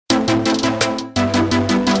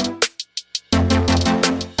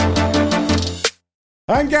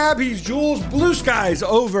I'm Gab, he's Jules. Blue skies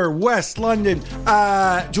over West London.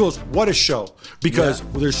 Jules, what a show. Because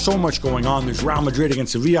there's so much going on. There's Real Madrid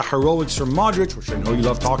against Sevilla, heroics from Modric, which I know you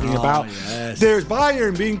love talking about. Yes. There's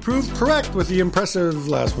Bayern being proved correct with the impressive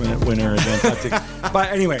last-minute winner against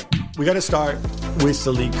But anyway, we got to start with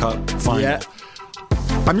the League Cup final. Yeah.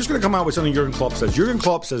 I'm just going to come out with something Jurgen Klopp says. Jurgen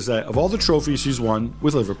Klopp says that of all the trophies he's won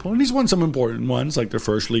with Liverpool, and he's won some important ones, like their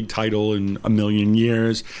first league title in a million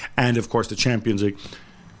years, and of course the Champions League,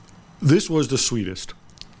 this was the sweetest.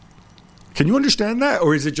 Can you understand that?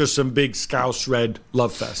 Or is it just some big Scouse red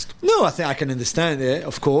love fest? No, I think I can understand it,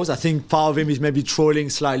 of course. I think part of him is maybe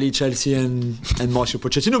trolling slightly Chelsea and Marcelo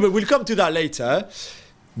Pochettino, but we'll come to that later.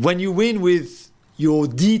 When you win with your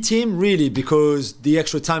D team, really, because the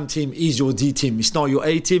extra time team is your D team. It's not your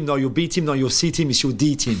A team, not your B team, not your C team, it's your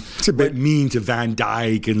D team. It's a bit mean to Van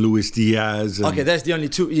Dijk and Luis Diaz. Okay, that's the only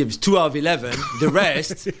two. It was 2 out of 11. The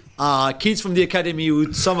rest are kids from the academy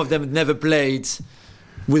who some of them had never played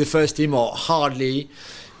with the first team or hardly.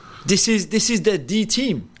 This is their D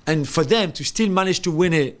team. And for them to still manage to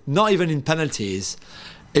win it, not even in penalties,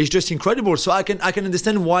 it's just incredible. So I can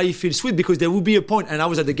understand why he feels sweet, because there will be a point, and I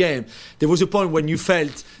was at the game, there was a point when you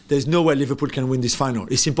felt there's no way Liverpool can win this final.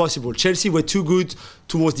 It's impossible. Chelsea were too good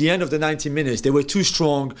towards the end of the 90 minutes. They were too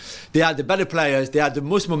strong. They had the better players. They had the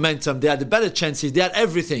most momentum. They had the better chances. They had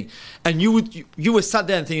everything. And you were sat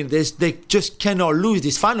there and thinking, they just cannot lose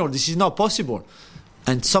this final. This is not possible.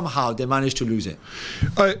 And somehow they managed to lose it.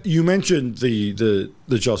 You mentioned the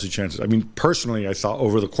Chelsea chances. I mean, personally, I thought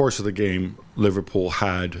over the course of the game, Liverpool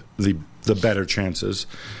had the better chances.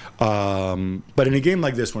 But in a game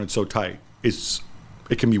like this, when it's so tight, it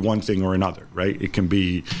can be one thing or another, right? It can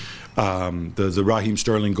be the Raheem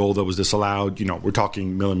Sterling goal that was disallowed. You know, we're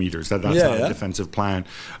talking millimeters. That's not a defensive plan.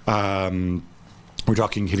 We're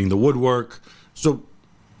talking hitting the woodwork. So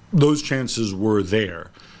those chances were there.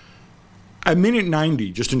 At minute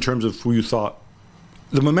 90, just in terms of who you thought,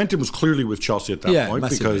 the momentum was clearly with Chelsea at that point,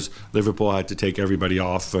 massively, because Liverpool had to take everybody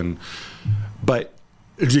off. But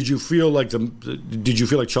did you feel like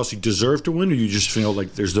Chelsea deserved to win, or you just feel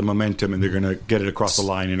like there's the momentum and they're going to get it across the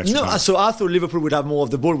line in extra time? So I thought Liverpool would have more of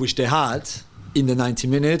the ball, which they had in the 90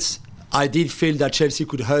 minutes. I did feel that Chelsea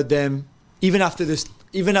could hurt them even after this.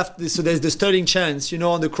 So there's the Sterling chance,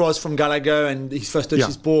 on the cross from Gallagher, and his first touch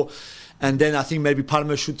is poor. And then I think maybe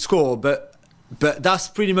Palmer should score. But that's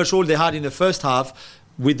pretty much all they had in the first half,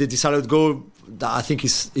 with the disallowed goal that I think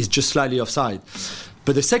is just slightly offside.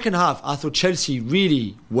 But the second half, I thought Chelsea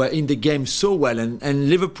really were in the game so well. And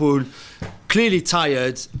Liverpool clearly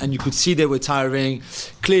tired, and you could see they were tiring.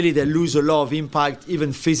 Clearly they lose a lot of impact,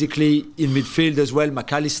 even physically, in midfield as well,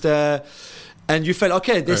 McAllister. And you felt,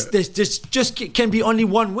 okay, there's just can be only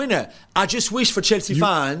one winner. I just wish for Chelsea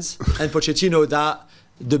fans and Pochettino that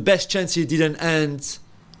the best chances didn't end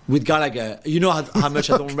with Gallagher. You know how much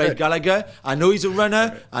I don't rate Gallagher. I know he's a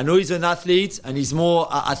runner. I know he's an athlete, and he's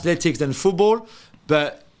more athletics than football.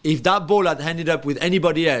 But if that ball had ended up with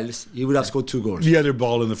anybody else, he would have scored 2 goals. The other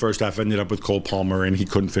ball in the first half ended up with Cole Palmer, and he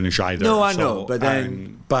couldn't finish either. No, I know. But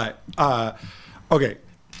then... okay.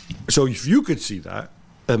 So if you could see that,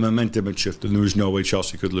 the momentum had shifted, and there was no way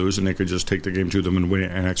Chelsea could lose, and they could just take the game to them and win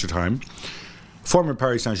it in extra time. Former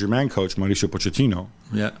Paris Saint-Germain coach Mauricio Pochettino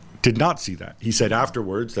did not see that. He said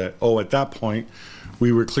afterwards that, at that point,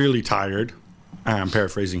 we were clearly tired, I'm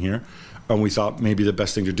paraphrasing here, and we thought maybe the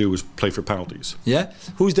best thing to do was play for penalties. Yeah?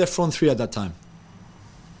 Who's their front three at that time?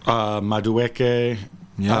 Madueke,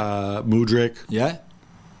 Mudryk,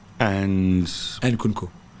 and Nkunku.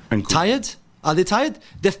 Tired? Are they tired?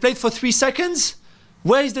 They've played for 3 seconds?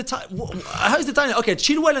 Where is the time? How is the time? Okay,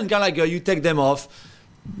 Chilwell and Gallagher, you take them off.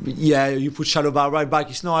 Yeah, you put Chalobah right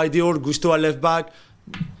back. It's not ideal. Gusto at left back.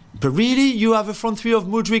 But really, you have a front three of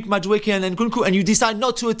Mudryk, Madueke, and Nkunku, and you decide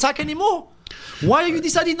not to attack anymore? Why are you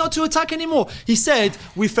deciding not to attack anymore? He said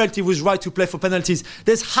we felt it was right to play for penalties.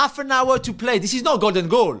 There's half an hour to play. This is not golden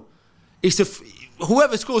goal.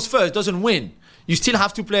 Whoever scores first doesn't win. You still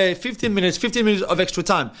have to play 15 minutes of extra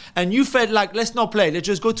time. And you felt like, let's not play. Let's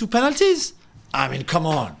just go to penalties? I mean, come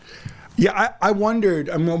on. Yeah, I wondered.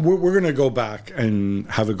 I mean, we're going to go back and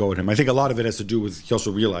have a go at him. I think a lot of it has to do with he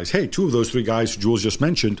also realized, hey, 2 of those 3 guys who Jules just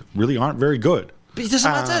mentioned really aren't very good. But it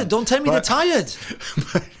doesn't matter. Don't tell me they're tired.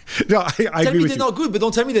 No, I agree with you. Tell me they're not good, but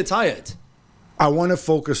don't tell me they're tired. I want to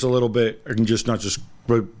focus a little bit, and not just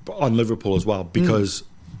on Liverpool as well, because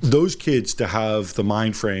those kids to have the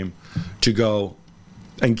mind frame to go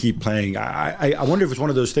and keep playing. I wonder if it's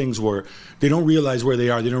one of those things where they don't realize where they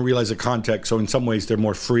are. They don't realize the context. So in some ways they're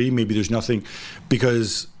more free. Maybe there's nothing,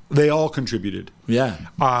 because They all contributed. Yeah.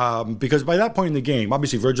 Because by that point in the game,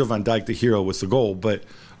 obviously Virgil van Dijk, the hero, with the goal, but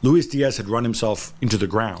Luis Diaz had run himself into the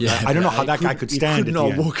ground. Yeah, I don't know how that guy could stand. He could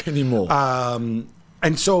not walk anymore.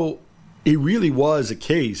 And so it really was a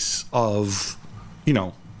case of,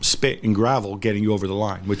 spit and gravel getting you over the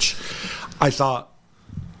line, which I thought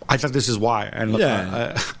this is why. And look,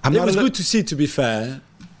 it was good to see, to be fair.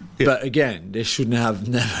 Yeah. But again, they shouldn't have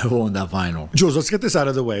never won that final. Jules, let's get this out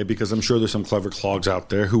of the way, because I'm sure there's some clever clogs out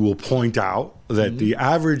there who will point out that the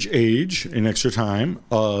average age in extra time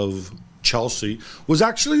of Chelsea was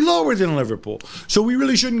actually lower than Liverpool. So we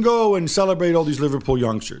really shouldn't go and celebrate all these Liverpool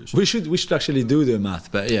youngsters. We should actually do the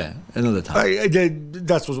math, but another time.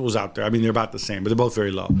 That's what was out there. I mean, they're about the same, but they're both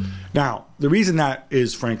very low. Now, the reason that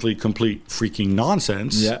is frankly complete freaking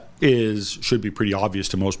nonsense should be pretty obvious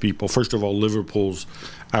to most people. First of all, Liverpool's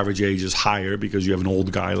average age is higher because you have an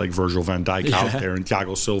old guy like Virgil van Dijk out there and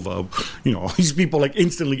Thiago Silva. These people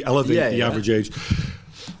instantly elevate the average age.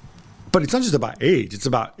 But it's not just about age; it's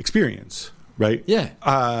about experience, right?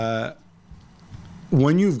 Yeah.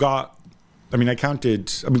 When you've got,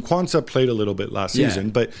 Kwanzaa played a little bit last season,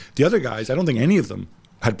 but the other guys, I don't think any of them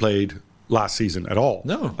had played last season at all.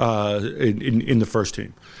 No. In the first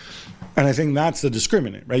team. And I think that's the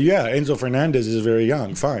discriminant, right? Yeah, Enzo Fernandez is very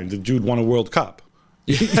young. Fine. The dude won a World Cup.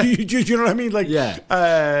 you know what I mean?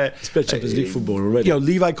 It's played Champions League football already.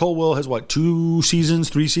 Levi Colwill has 3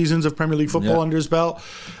 seasons of Premier League football under his belt.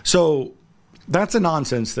 So that's a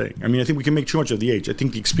nonsense thing. I mean, I think we can make too much of the age. I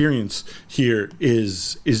think the experience here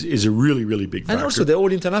is a really, really big factor. And also, they're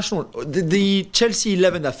all international. The Chelsea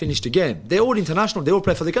 11 that finished the game, they're all international. They all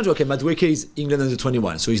play for the country. Okay, Madueke is England under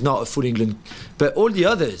 21, so he's not a full England. But all the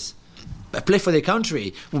others play for their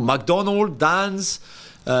country. McDonald, Dans,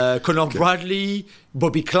 Conor Bradley,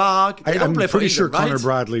 Bobby Clark. They don't play for pretty England, sure right? Conor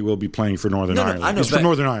Bradley will be playing for Northern Ireland. I know, he's from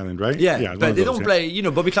Northern Ireland, right? Yeah, but they don't play.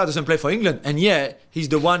 Bobby Clark doesn't play for England, and he's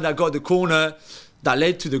the one that got the corner that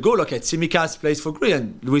led to the goal. Okay, Tsimikas plays for Greece,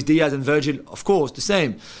 and Luis Diaz and Virgil, of course, the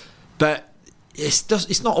same. But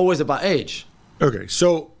it's not always about age. Okay,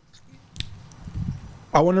 so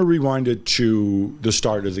I want to rewind it to the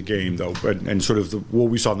start of the game, though, and sort of what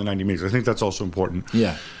we saw in the 90 minutes. I think that's also important.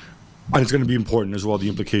 Yeah. And it's going to be important as well, the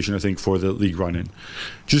implication, I think, for the league run-in.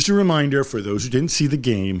 Just a reminder for those who didn't see the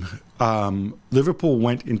game, Liverpool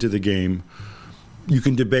went into the game. You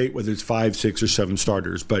can debate whether it's 5, 6, or 7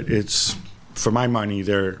 starters, but it's, for my money,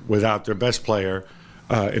 they're without their best player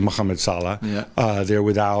in Mohamed Salah. Yeah. They're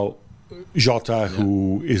without Jota,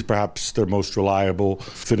 who is perhaps their most reliable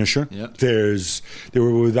finisher. Yeah. They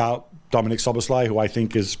were without Dominic Szoboszlai, who I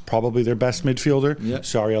think is probably their best midfielder. Yeah.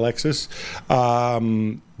 Sorry, Alexis.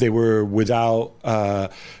 They were without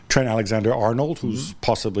Trent Alexander-Arnold, who's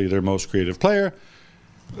possibly their most creative player.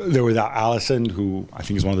 They're without Alisson, who I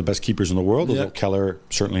think is one of the best keepers in the world, although Keller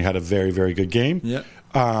certainly had a very, very good game. Yeah.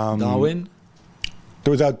 Darwin.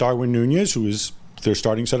 They're without Darwin Nunez, who is their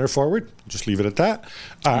starting center forward. Just leave it at that.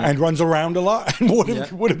 And runs around a lot and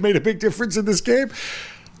would have made a big difference in this game.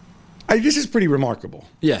 This is pretty remarkable.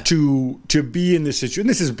 Yeah. To be in this situation.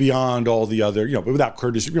 This is beyond all the other, but without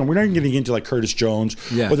Curtis, we're not even getting into like Curtis Jones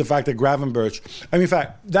or the fact that Gravenberch. In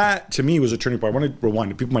fact, that to me was a turning point. I want to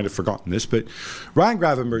rewind it. People might have forgotten this, but Ryan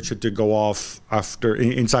Gravenberch had to go off after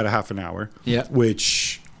inside a half an hour. Yeah.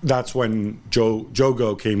 Which that's when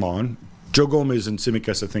Jogo came on. Joe Gomez and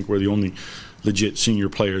Tsimikas, I think, were the only legit senior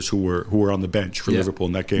players who were on the bench for Liverpool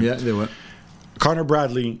in that game. Yeah, they were. Conor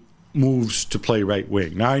Bradley moves to play right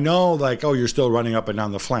wing. Now I know, you're still running up and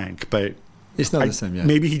down the flank, but it's not the same. Yeah.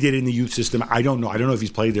 Maybe he did it in the youth system. I don't know. I don't know if he's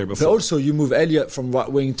played there before. But also, you move Elliott from right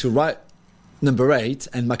wing to right number 8,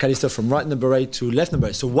 and McAllister from right number 8 to left number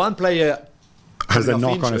 8. So one player has a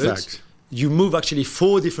knock-on effect. You move actually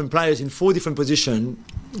 4 different players in 4 different positions,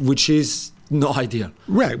 which is not ideal.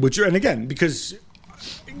 Right. And again, because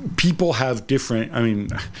people have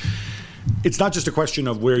different. It's not just a question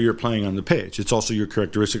of where you're playing on the pitch. It's also your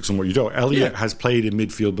characteristics and what you do. Elliott has played in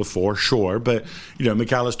midfield before, sure, but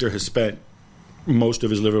McAllister has spent most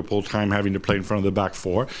of his Liverpool time having to play in front of the back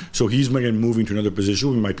 4. So he's again moving to another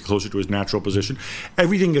position. We might be closer to his natural position.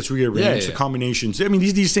 Everything gets rearranged. The combinations.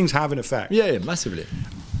 These things have an effect. Yeah, massively.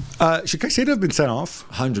 Should Caicedo have been sent off?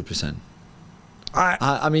 100%.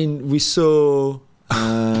 We saw.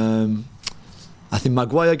 I think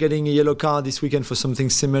Maguire getting a yellow card this weekend for something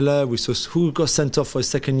similar. We saw who got sent off for a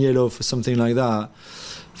second yellow for something like that,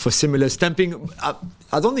 for similar stamping.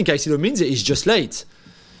 I don't think Caicedo means it. He's just late.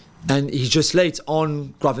 And he's just late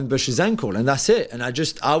on Gravenberch's ankle, and that's it. And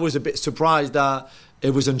I was a bit surprised that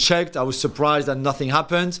It was unchecked. I was surprised that nothing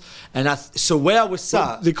happened. And so where I was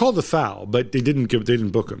sat, they called the foul, but they didn't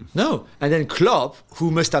book him. No. And then Klopp, who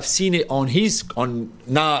must have seen it on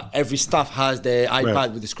now every staff has their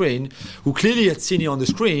iPad with the screen, who clearly had seen it on the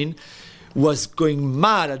screen, was going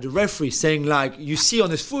mad at the referee, saying like, you see on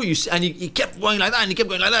his foot, and he kept going like that, and he kept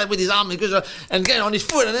going like that with his arm, and getting on his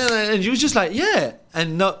foot, and he was just like, yeah,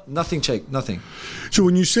 and nothing checked, nothing. So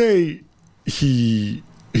when you say he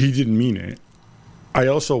didn't mean it, I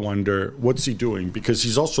also wonder, what's he doing? Because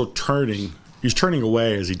he's also turning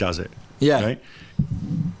away as he does it. Yeah. Right?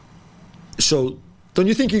 So don't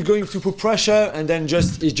you think he's going to put pressure and then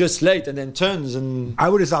he's just late and then turns? And I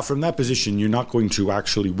would have thought from that position, you're not going to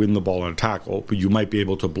actually win the ball on a tackle, but you might be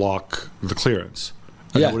able to block the clearance.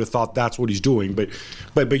 And I would have thought that's what he's doing,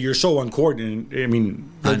 but you're so uncoordinated. I mean,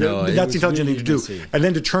 that's the intelligent thing to do. Messy. And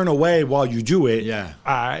then to turn away while you do it. Yeah.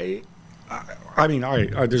 I mean,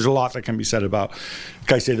 there's a lot that can be said about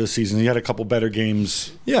Caicedo this season. He had a couple better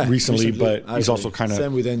games recently, but he's also kind of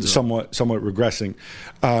somewhat regressing.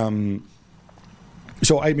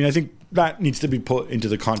 So, I mean, I think that needs to be put into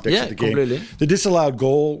the context of the game. Completely. The disallowed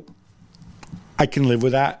goal, I can live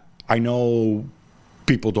with that. I know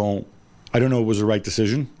people don't. I don't know it was the right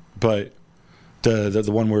decision, but the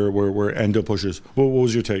one where Endo pushes. What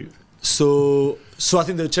was your take? So I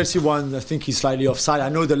think the Chelsea one, I think he's slightly offside. I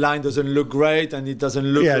know the line doesn't look great and it doesn't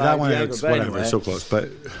look like that one, Diego, it's whatever, anyway. so close. But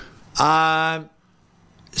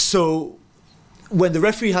so when the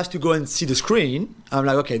referee has to go and see the screen, I'm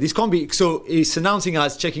like, okay, this can't be. So it's announcing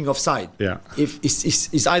as checking offside. Yeah. If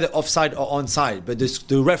it's either offside or onside, but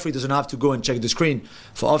the referee doesn't have to go and check the screen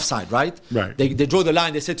for offside, right? Right. They draw the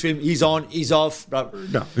line. They said to him, he's on, he's off.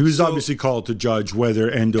 No, he was obviously called to judge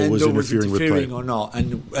whether Endo was interfering with play or not,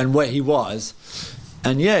 and where he was.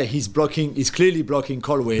 And yeah, he's clearly blocking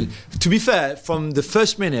Colwill. To be fair, from the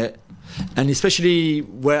first minute, and especially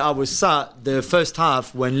where I was sat, the first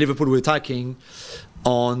half when Liverpool were attacking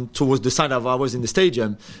towards the side of I was in the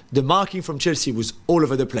stadium, the marking from Chelsea was all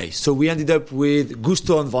over the place. So we ended up with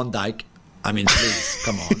Gusto on Van Dijk. I mean, please,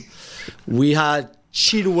 come on. We had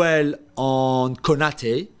Chilwell on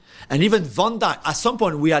Konate, and even Van Dijk. At some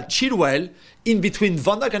point, we had Chilwell in between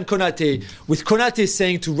Van Dijk and Konate, with Konate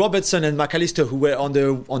saying to Robertson and McAllister, who were on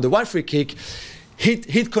the one free kick,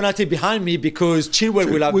 hit Konate behind me because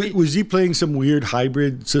Chilwell will have... Was he playing some weird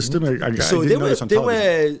hybrid system? I they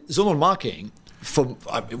were zonal marking.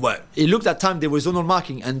 It looked at time there was zonal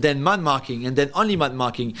marking and then man marking and then only man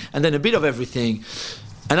marking and then a bit of everything.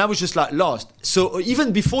 And I was just like lost. So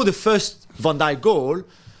even before the first Van Dijk goal,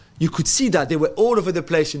 you could see that they were all over the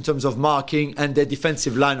place in terms of marking and their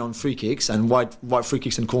defensive line on free kicks and wide free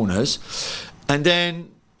kicks and corners. And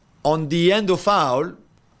then on the end of foul,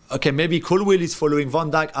 okay, maybe Colwill is following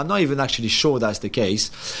Van Dijk. I'm not even actually sure that's the case.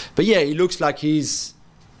 But yeah, it looks like he's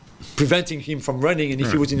preventing him from running, and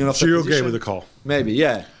if he was in an offside position... So you're okay with the call? Maybe,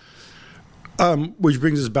 yeah. Which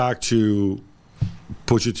brings us back to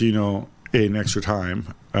Pochettino in extra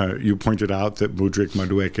time. You pointed out that Mudryk,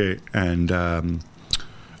 Madueke, and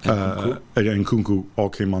Nkunku all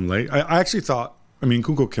came on late. I actually thought... I mean,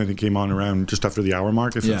 Nkunku kind of came on around just after the hour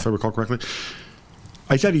mark, if I recall correctly.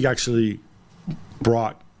 I thought he actually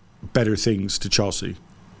brought better things to Chelsea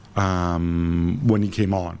when he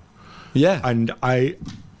came on. Yeah. And I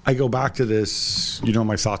go back to this,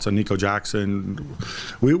 my thoughts on Nico Jackson.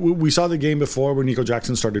 We saw the game before when Nico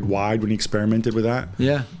Jackson started wide, when he experimented with that.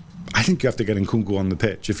 Yeah. I think you have to get Nkunku on the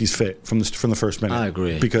pitch if he's fit from the first minute. I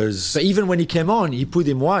agree. But even when he came on, he put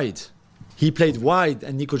him wide. He played wide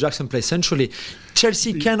and Nico Jackson played centrally.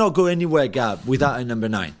 Chelsea cannot go anywhere, Gab, without a number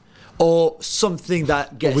 9. Or something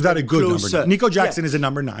that gets without a good closer. number 9. Nico Jackson is a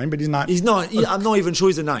number 9, but he's not. I'm not even sure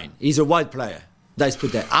he's a 9. He's a wide player that is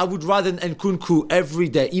put there. I would rather Nkunku every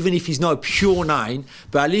day, even if he's not a pure 9,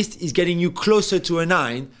 but at least he's getting you closer to a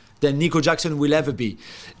 9 than Nico Jackson will ever be.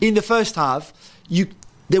 In the first half,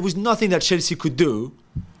 there was nothing that Chelsea could do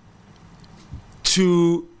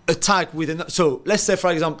to attack with so let's say,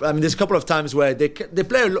 for example, I mean, there's a couple of times where they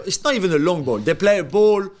play it's not even a long ball, they play a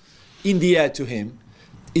ball in the air to him.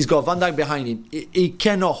 He's got Van Dijk behind him. He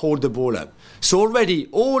cannot hold the ball up. So already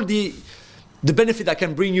all the benefit that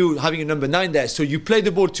can bring you having a number 9 there. So you play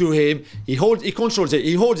the ball to him, he controls it,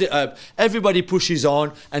 he holds it up, everybody pushes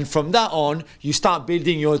on, and from that on, you start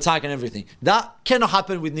building your attack and everything. That cannot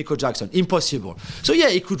happen with Nico Jackson. Impossible. So yeah,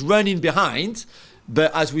 he could run in behind,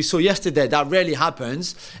 but as we saw yesterday, that rarely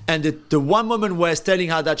happens. And the one moment where Sterling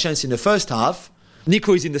had that chance in the first half,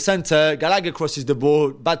 Nico is in the centre, Gallagher crosses the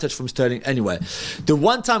ball, bad touch from Sterling anyway. The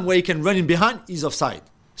one time where he can run in behind, he's offside.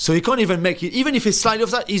 So he can't even make it. Even if he's slightly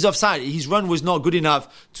offside, he's offside. His run was not good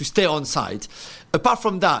enough to stay onside. Apart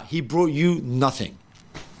from that, he brought you nothing.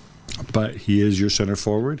 But he is your center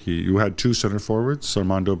forward. You had two center forwards.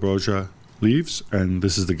 Armando Broja leaves, and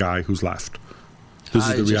this is the guy who's left. This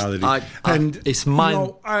is the reality. And it's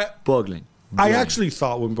mind-boggling. I actually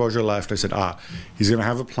thought when Broja left, I said, he's going to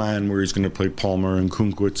have a plan where he's going to play Palmer and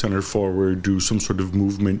Kunku at center forward, do some sort of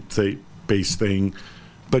movement-based thing.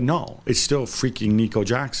 But no, it's still freaking Nico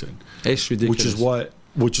Jackson. It's ridiculous.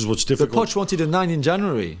 Which is what's difficult. The coach wanted a 9 in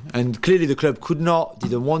January, and clearly the club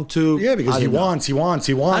didn't want to. Yeah, because he wants.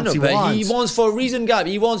 I know, but he wants for a reason, Gab.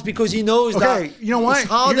 He wants because he knows that you know what? It's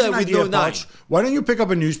harder with no 9. Why don't you pick up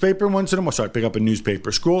a newspaper once in a while? Sorry, pick up a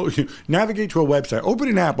newspaper. Scroll, navigate to a website, open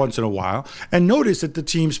an app once in a while, and notice that the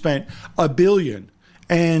team spent $1 billion.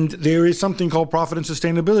 And there is something called profit and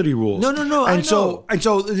sustainability rules. No. And so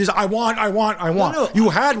this, I want. No. You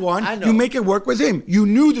had one. You make it work with him. You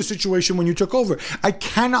knew the situation when you took over. I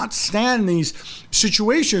cannot stand these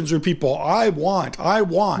situations where people, I want.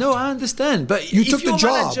 No, I understand. But you took the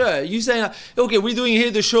job. Manager, you say, okay, we're doing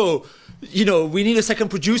here the show. We need a second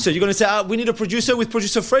producer. You're going to say, we need a producer with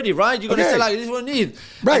producer Freddie, right? You're going to say, this is what we need.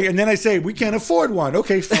 Right, and then I say, we can't afford one.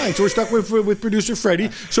 Okay, fine. So we're stuck with producer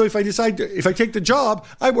Freddie. So if I take the job,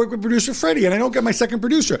 I work with producer Freddie, and I don't get my second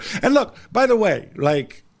producer. And look, by the way,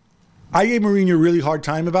 I gave Mourinho a really hard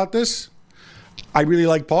time about this. I really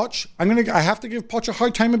like Poch. I have to give Poch a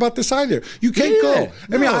hard time about this either. You can't go.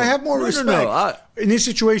 I have more respect in this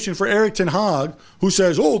situation for Erik ten Hag, who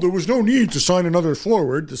says, there was no need to sign another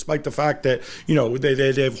forward, despite the fact that, they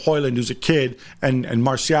have Højlund, who's a kid, and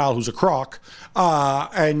Martial, who's a crock,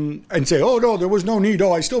 and say, no, there was no need.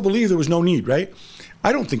 I still believe there was no need, right?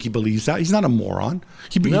 I don't think he believes that. He's not a moron.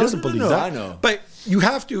 He doesn't believe that. I know. But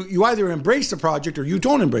you either embrace the project or you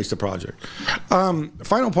don't embrace the project.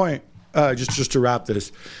 Final point. Just to wrap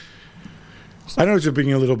this, I know it's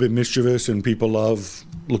being a little bit mischievous and people love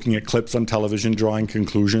looking at clips on television, drawing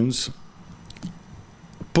conclusions.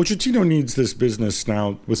 Pochettino needs this business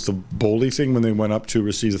now with the Bowley thing when they went up to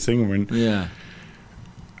receive the thing.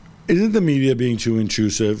 Isn't the media being too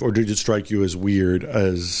intrusive, or did it strike you as weird?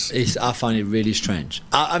 I find it really strange.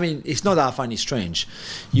 It's not that I find it strange.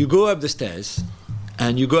 You go up the stairs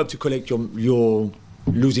and you go up to collect your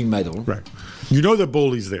losing medal. Right. You know that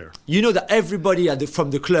Bowley's there. You know that everybody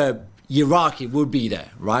from the club hierarchy would be there,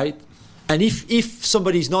 right? And if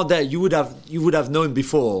somebody's not there, you would have known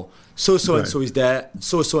before. So and so is there.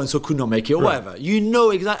 So and so could not make it, or whatever. You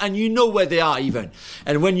know exactly, and you know where they are even.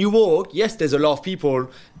 And when you walk, yes, there's a lot of people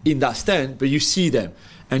in that stand, but you see them.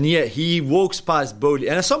 And yet he walks past Bowley,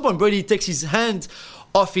 and at some point, Bowley takes his hand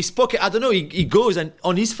off his pocket. I don't know. He goes, and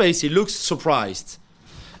on his face, he looks surprised.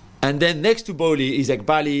 And then next to Bowley is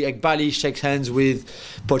Ekbali. Ekbali shakes hands with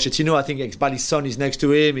Pochettino. I think Ekbali's son is next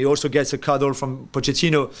to him. He also gets a cuddle from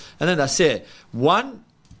Pochettino. And then that's it. One,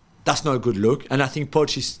 that's not a good look. And I think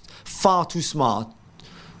Poch is far too smart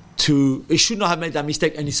he should not have made that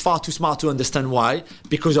mistake, and he's far too smart to understand why.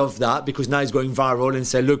 Because of that, because now he's going viral and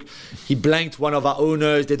say, look, he blanked one of our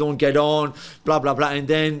owners, they don't get on, blah, blah, blah. And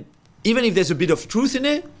then, even if there's a bit of truth in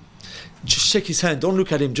it, just shake his hand. Don't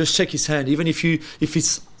look at him. Just shake his hand. Even if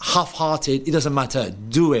it's half-hearted, it doesn't matter.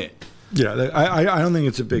 Do it. Yeah, I don't think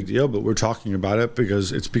it's a big deal, but we're talking about it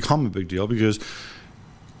because it's become a big deal because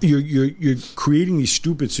you're creating these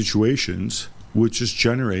stupid situations which just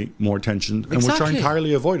generate more tension and which are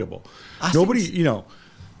entirely avoidable.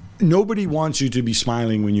 Nobody wants you to be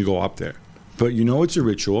smiling when you go up there, but it's a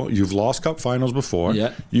ritual. You've lost cup finals before.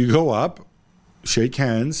 Yeah. You go up, shake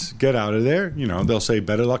hands, get out of there. They'll say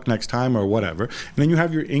better luck next time or whatever. And then you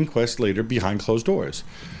have your inquest later behind closed doors.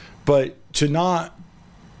 But to not,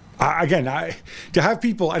 to have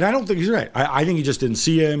people, and I don't think he's right. I think he just didn't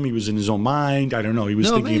see him. He was in his own mind. I don't know. He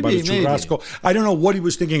was thinking about his Churrasco. I don't know what he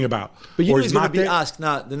was thinking about. But he's going to be asked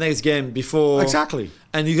now the next game before. Exactly.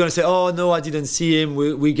 And he's going to say, oh, no, I didn't see him.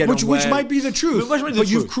 We get on well. Which might be the truth. But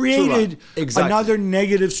you've created another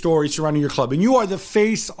negative story surrounding your club. And you are the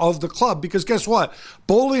face of the club. Because guess what?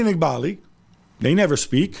 Bowley and Ekbali, they never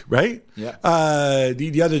speak, right? Yeah.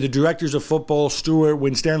 The directors of football, Stewart,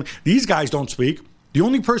 Winstanley, these guys don't speak. The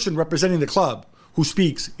only person representing the club who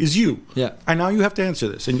speaks is you. Yeah. And now you have to answer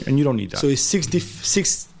this, and you don't need that. So it's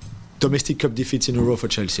 6 domestic cup defeats in a row for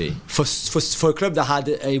Chelsea. For a club that had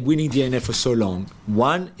a winning DNA for so long.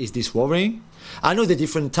 One, is this worrying? I know they're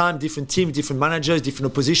different time, different teams, different managers,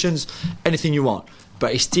 different oppositions, anything you want.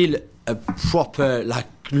 But it's still a proper,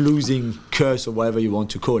 losing curse or whatever you want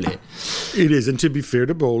to call it. It is. And to be fair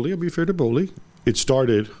to Bowley,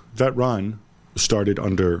 that run started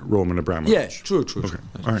under Roman Abramovich. Yeah, true. Okay,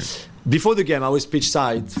 all right. Before the game, I was pitch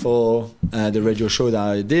side for the radio show that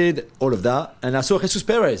I did, all of that, and I saw Jesus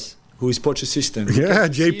Perez, who is Poch's assistant. Yeah,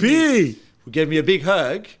 JP. Who gave me a big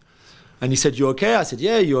hug. And he said, "You okay?" I said,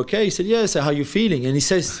 "Yeah, you okay?" He said, "Yeah." I said, "How you feeling?" And he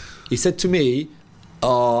said to me,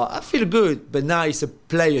 "Oh, I feel good, but now it's a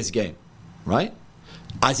players' game, right?"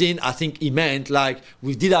 As in, I think he meant like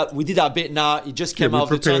we did our bit now. It just came out of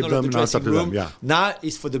the tunnel of the dressing room. Now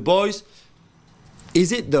it's for the boys.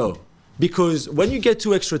 Is it though? Because when you get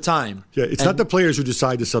to extra time... Yeah, it's not the players who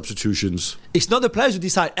decide the substitutions. It's not the players who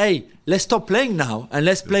decide, hey, let's stop playing now and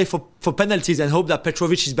let's play for penalties and hope that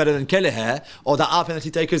Petrovic is better than Kelleher or that our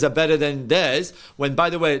penalty takers are better than theirs. When,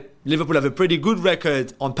 by the way, Liverpool have a pretty good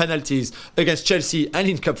record on penalties against Chelsea and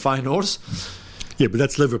in cup finals. Yeah, but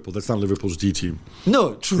that's Liverpool. That's not Liverpool's D team.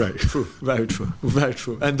 No, true. Right. True. Very true. Very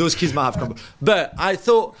true. And those kids might have come. But I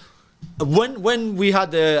thought... When we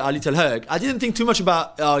had our little hug, I didn't think too much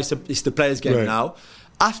about it's the players' game now.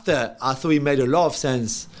 After, I thought it made a lot of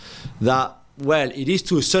sense that, well, it is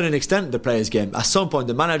to a certain extent the players' game. At some point,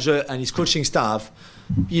 the manager and his coaching staff,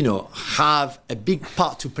 have a big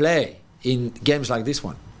part to play in games like this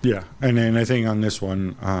one. Yeah, and I think on this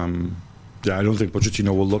one, I don't think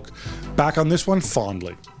Pochettino will look back on this one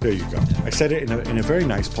fondly. There you go. I said it in a very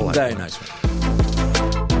nice, polite way. Very nice one.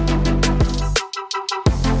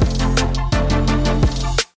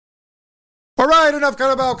 All right, enough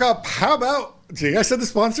Carabao Cup. How about... See, I said the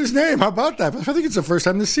sponsor's name. How about that? I think it's the first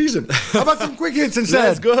time this season. How about some quick hits instead?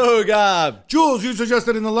 Let's go, Gab. Jules, you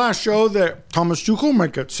suggested in the last show that Thomas Tuchel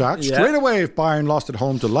might get sacked straight away if Bayern lost at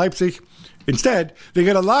home to Leipzig. Instead, they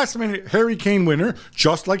get a last-minute Harry Kane winner,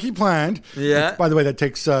 just like he planned. Yeah. By the way, that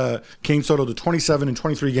takes Kane's total to 27 in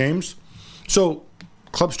 23 games. So,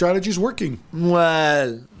 club strategy is working.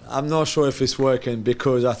 Well... I'm not sure if it's working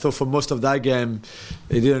because I thought for most of that game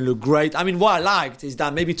it didn't look great. I mean, what I liked is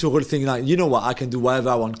that maybe Tuchel thinking like, you know what, I can do whatever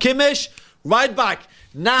I want. Kimmich, right back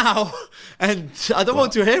now, and I don't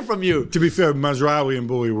want to hear from you. To be fair, Mazraoui and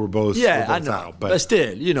Bowie were both I know, out. But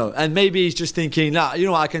still, and maybe he's just thinking,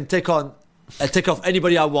 I can take off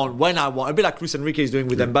anybody I want when I want. A bit like Luis Enrique is doing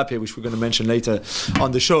with Mbappe, which we're going to mention later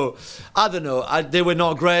on the show. I don't know. They were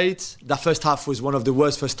not great. That first half was one of the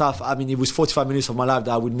worst first half. I mean, it was 45 minutes of my life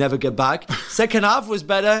that I would never get back. Second half was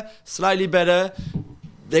better, slightly better.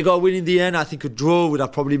 They got a win in the end. I think a draw would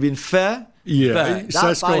have probably been fair. Yeah,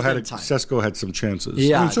 Sesko had some chances.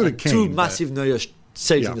 Yeah, I mean, so did Kane, two massive Neuer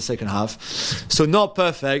saves in the second half. So not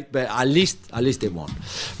perfect, but at least they won.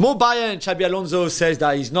 More Bayern, Xabi Alonso says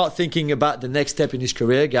that he's not thinking about the next step in his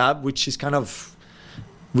career, Gab, which is kind of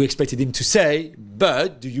we expected him to say.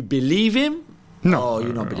 But do you believe him? No,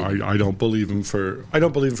 you don't believe him? I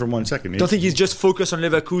don't believe him for 1 second. Don't think he's just focused on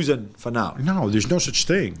Leverkusen for now? No, there's no such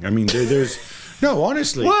thing. I mean, there's no,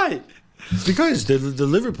 honestly. Why? Because the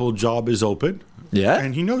Liverpool job is open. Yeah,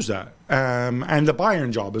 and he knows that, and the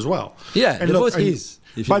Bayern job as well. Yeah, and both his.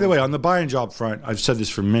 By the way, on the Bayern job front, I've said this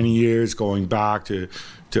for many years, going back to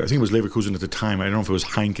I think it was Leverkusen at the time. I don't know if it was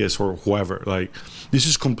Heinkes or whoever. Like, this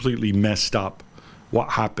is completely messed up. What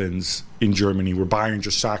happens in Germany where Bayern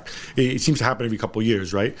just sack? It seems to happen every couple of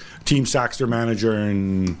years, right? Team sacks their manager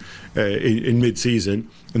in mid-season,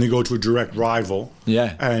 and they go to a direct rival.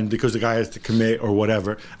 Yeah. And because the guy has to commit or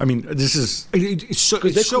whatever. I mean, this is it's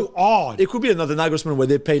so odd. It could be another Nagelsmann where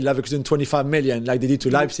they paid Leverkusen 25 million like they did to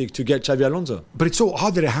Leipzig to get Xabi Alonso. But it's so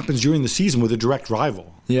odd that it happens during the season with a direct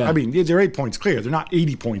rival. Yeah. I mean, they're 8 points clear. They're not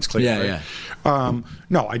 80 points clear. Yeah, right?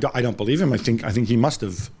 No, I don't believe him. I think he must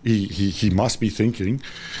have. He must be thinking,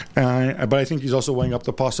 but I think he's also weighing up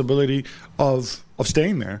the possibility of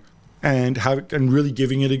staying there and really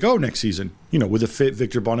giving it a go next season. With a fit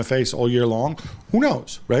Victor Boniface all year long. Who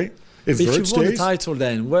knows, right? If you won the title,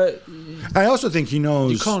 then I also think he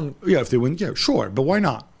knows. You can't. Yeah, if they win, yeah, sure, but why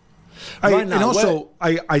not? And also,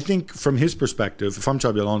 I think from his perspective, if I'm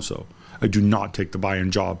Xabi Alonso, I do not take the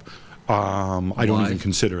Bayern job. I don't even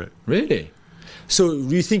consider it. Really? So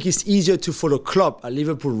do you think it's easier to follow Klopp at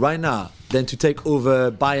Liverpool right now than to take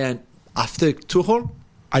over Bayern after Tuchel?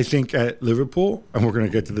 I think at Liverpool, and we're going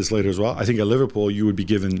to get to this later as well, I think at Liverpool you would be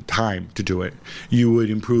given time to do it. You would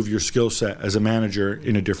improve your skill set as a manager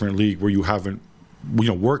in a different league where you haven't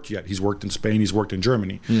worked yet. He's worked in Spain, he's worked in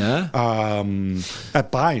Germany. Yeah.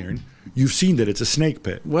 At Bayern, you've seen that it's a snake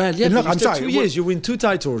pit. Well, yeah, look, after 2 years, you win 2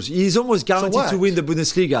 titles. He's almost guaranteed to win the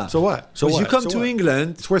Bundesliga. So what? Because you come to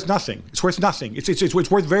England... It's worth nothing. It's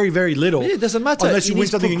worth worth very, very little. Yeah, it doesn't matter. Unless you win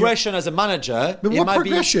something progression as a manager. But what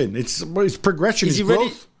progression? It's progression. Is he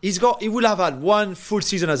ready? He will have had 1 full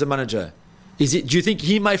season as a manager. Do you think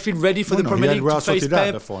he might feel ready for the Premier League to face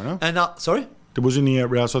Pep? Before, no? And sorry? Wasn't he at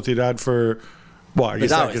Real Sociedad for... Well, I guess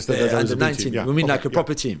that was the 19. Yeah. We mean like a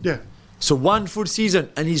proper team. Yeah. So 1 full season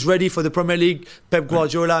and he's ready for the Premier League. Pep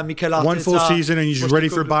Guardiola, Mikel Arteta. 1 full season and he's ready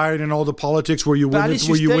for Bayern and all the politics where you win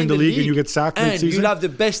the league and you get sacked and mid-season. you'll have the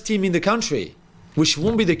best team in the country. which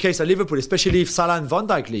won't be the case at Liverpool, especially if Salah and Van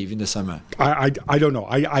Dijk leave in the summer. I don't know.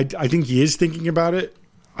 I think he is thinking about it.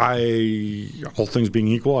 All things being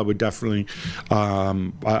equal, I would definitely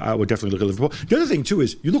look at Liverpool. The other thing too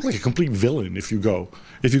is you look like a complete villain if you go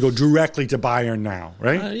directly to Bayern now,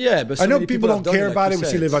 right? Yeah, but I know people don't care about it. We've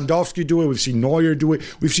seen Lewandowski do it. We've seen Neuer do it.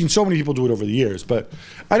 We've seen so many people do it over the years. But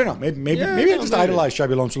I don't know. Maybe I just idolize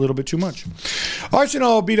Xabi Alonso a little bit too much.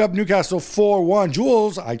 Arsenal beat up Newcastle 4-1.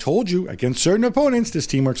 Jules, I told you, against certain opponents, this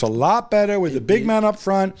team works a lot better with the big man up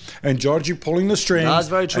front and Georgie pulling the strings. That's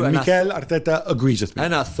very true. And Mikel Arteta agrees with me.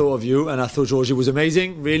 And I thought of you, and I thought Georgie was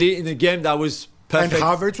amazing. Really, in the game, that was perfect. And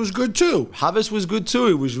Havertz was good too.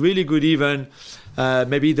 It was really good even.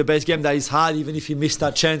 Maybe the best game that he's had, even if he missed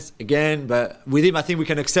that chance again. But with him, I think we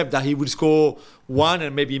can accept that he would score one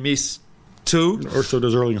and maybe miss two. Or so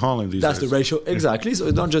does Erling Haaland these days. That's the ratio. Exactly. So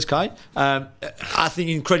it's not just Kai. I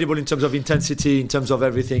think incredible in terms of intensity, in terms of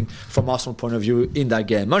everything from Arsenal point of view in that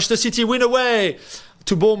game. Manchester City win away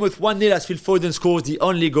to Bournemouth 1-0 as Phil Foden scores the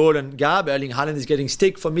only goal, and Erling Haaland is getting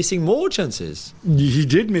stick for missing more chances. He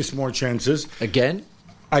did miss more chances. Again.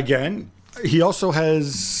 He also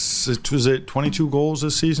has, 22 goals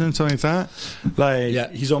this season, something like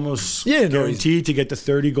that? He's almost guaranteed to get to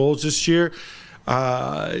 30 goals this year.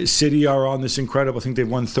 City are on this incredible, I think they've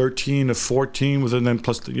won 13 of 14, and then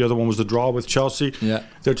plus the other one was the draw with Chelsea. Yeah.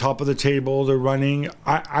 They're top of the table, they're running.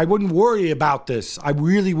 I wouldn't worry about this. I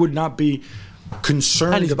really would not be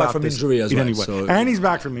concerned about this injury as well. Anyway. So, and he's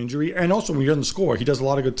back from injury, and also when he doesn't score, he does a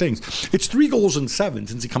lot of good things. It's 3 goals and 7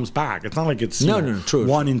 since he comes back. It's not like it's true.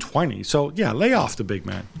 1 in 20. So yeah, lay off the big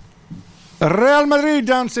man. Real Madrid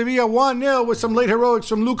down Sevilla 1-0 with some late heroics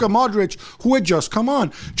from Luka Modric, who had just come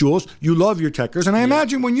on. Jules, you love your techers, and I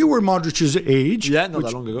imagine when you were Modric's age, not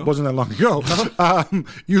that long ago. Wasn't that long ago.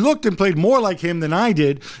 You looked and played more like him than I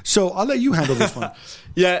did. So I'll let you handle this one.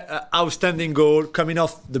 Outstanding goal coming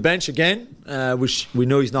off the bench again, which we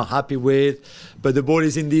know he's not happy with. But the ball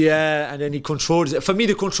is in the air, and then he controls it. For me,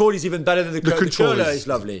 the control is even better than the curler is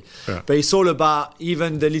lovely. Yeah. But it's all about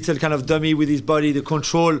even the little kind of dummy with his body, the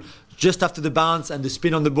control just after the bounce and the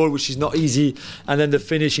spin on the ball, which is not easy, and then the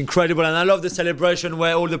finish, incredible. And I love the celebration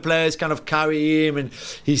where all the players kind of carry him and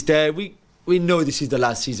he's there. We know this is the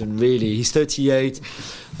last season, really. He's 38,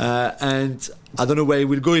 and I don't know where he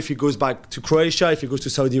will go, if he goes back to Croatia, if he goes to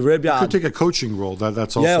Saudi Arabia. He could take a coaching role.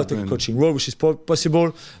 That's also I'll take a coaching role, which is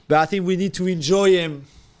possible. But I think we need to enjoy him,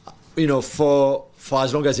 for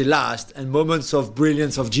as long as it lasts, and moments of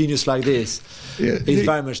brilliance, of genius like this is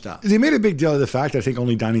very much that. They made a big deal of the fact I think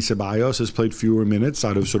only Dani Ceballos has played fewer minutes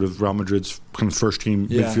out of sort of Real Madrid's kind of first team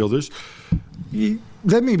midfielders.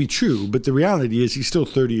 That may be true, but the reality is he's still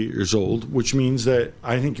 38 years old, which means that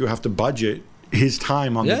I think you have to budget his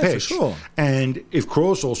time on the pitch. For sure. And if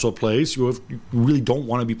Kroos also plays, you really don't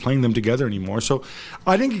want to be playing them together anymore. So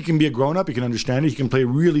I think he can be a grown-up. He can understand it. He can play a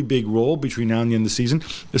really big role between now and the end of the season,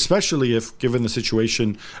 especially if, given the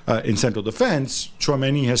situation in central defense,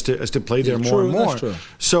 Tchouaméni has to play there more and more.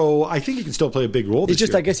 So I think he can still play a big role this year.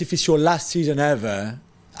 I guess, if it's your last season ever,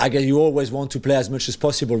 I guess you always want to play as much as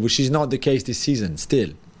possible, which is not the case this season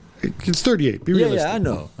still. It's 38. Be realistic. I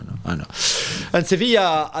know. And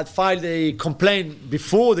Sevilla had filed a complaint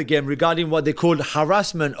before the game regarding what they called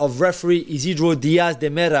harassment of referee Isidro Diaz de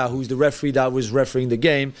Mera, who's the referee that was refereeing the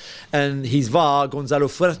game, and his VAR, Gonzalo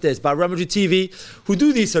Fuertes, by Real Madrid TV, who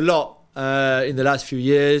do this a lot in the last few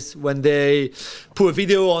years, when they put a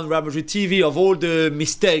video on Real Madrid TV of all the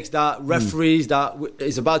mistakes that referees that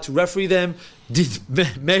is about to referee them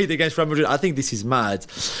made against Real Madrid. I think this is mad.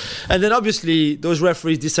 And then obviously those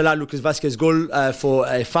referees disallowed Lucas Vazquez's goal for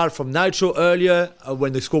a foul from Nacho earlier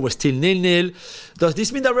when the score was still 0-0. Does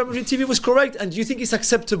this mean that Real Madrid TV was correct? And do you think it's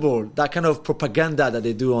acceptable, that kind of propaganda that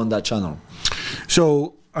they do on that channel?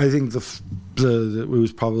 So I think it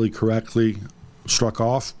was probably correctly struck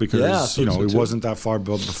off because it wasn't that far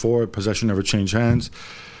before. Possession never changed hands.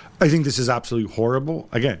 I think this is absolutely horrible.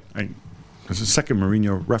 Again, it's a second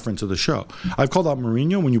Mourinho reference of the show. I've called out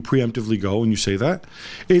Mourinho when you preemptively go and you say that.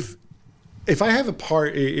 If I have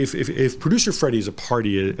if producer Freddie is a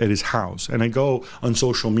party at his house and I go on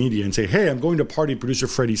social media and say, hey, I'm going to party at producer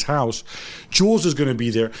Freddie's house, Jules is going to be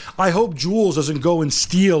there. I hope Jules doesn't go and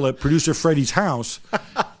steal at producer Freddie's house.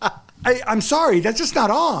 I'm sorry, that's just not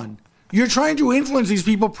on. You're trying to influence these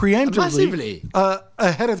people preemptively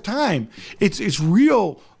ahead of time. It's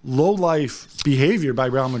real low-life behavior by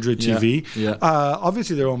Real Madrid TV.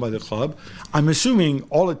 Obviously, they're owned by the club. I'm assuming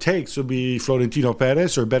all it takes will be Florentino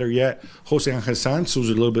Perez, or better yet, Jose Angel Sanchez, who's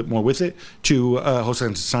a little bit more with it,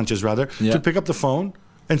 Jose Sanchez, to pick up the phone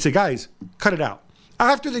and say, guys, cut it out.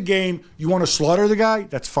 After the game, you want to slaughter the guy?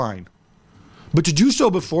 That's fine. But to do so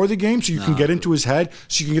before the game so you can get into his head,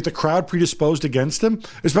 so you can get the crowd predisposed against him,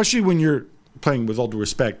 especially when you're playing, with all due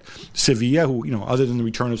respect, Sevilla, who, other than the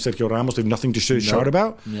return of Sergio Ramos, they have nothing to shout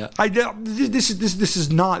about. Yeah. This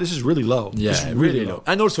is really low. Yeah, this is really low.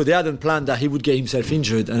 And also, they hadn't planned that he would get himself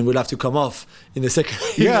injured and will have to come off in the second.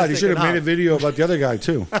 Yeah, they should have made a video about the other guy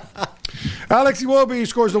too. Alex Iwobi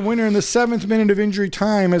scores the winner in the 7th minute of injury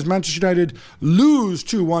time as Manchester United lose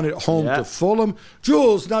 2-1 at home to Fulham.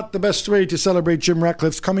 Jules, not the best way to celebrate Jim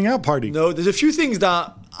Ratcliffe's coming out party. No, there's a few things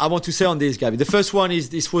that I want to say on this, Gabby. The first one is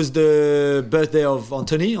this was the birthday of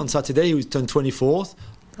Anthony on Saturday. He was turned 24th.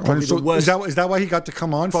 So is that why he got to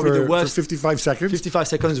come on for 55 seconds? 55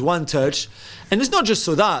 seconds, one touch. And it's not just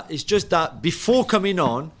so that. It's just that before coming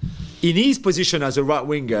on, in his position as a right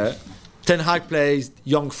winger, Ten Hag plays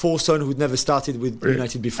young Forson, who'd never started with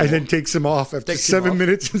United before. And then takes him off after 7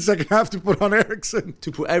 minutes in the second half to put on Eriksen.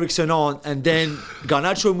 To put Eriksen on. And then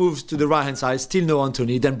Garnacho moves to the right-hand side, still no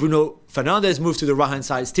Anthony. Then Bruno Fernandes moves to the right-hand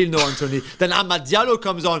side, still no Anthony. Then Amad Diallo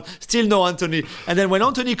comes on, still no Anthony. And then when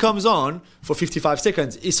Anthony comes on for 55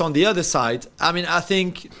 seconds, it's on the other side. I mean, I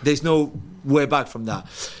think there's no way back from that.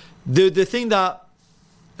 The thing that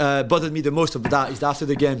bothered me the most of that is that after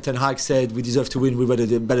the game, Ten Hag said we deserve to win, we were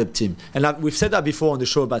the better team. And we've said that before on the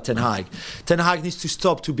show about Ten Hag. Ten Hag needs to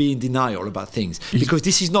stop to be in denial about things because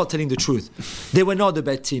this is not telling the truth. They were not the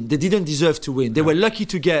best team. They didn't deserve to win. They were lucky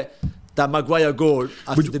to get that Maguire goal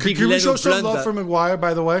after the big Leno blunder. Can we show some love for Maguire,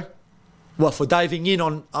 by the way? What, for diving in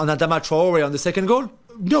on Adama Traore on the second goal?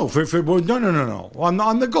 No, no.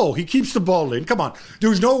 On the goal, he keeps the ball in. Come on,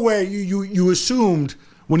 there's no way you assumed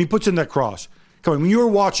when he puts in that cross. Come on, when you were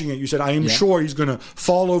watching it, you said, I am sure he's going to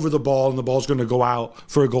fall over the ball and the ball's going to go out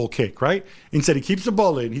for a goal kick, right? Instead, he keeps the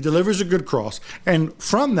ball in, he delivers a good cross, and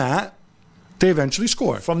from that, they eventually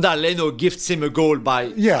score. From that, Leno gifts him a goal by...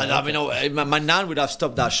 Yeah. I mean, my nan would have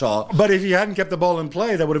stopped that shot. But if he hadn't kept the ball in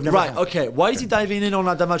play, that would have never happened. Right, okay. Why is he diving in on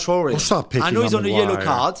Adama Traore? Stop picking I know he's on a yellow wire.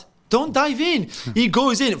 card. Don't dive in. He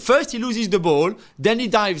goes in. First, he loses the ball. Then he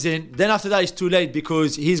dives in. Then after that, it's too late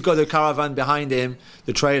because he's got a caravan behind him,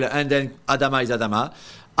 the trailer, and then Adama is Adama.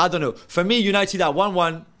 I don't know. For me, United at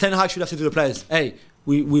 1-1, Ten Hag should have said to the players, hey,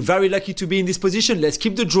 we're very lucky to be in this position. Let's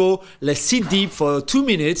keep the draw. Let's sit deep for 2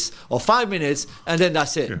 minutes or 5 minutes, and then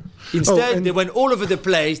that's it. Yeah. Instead, they went all over the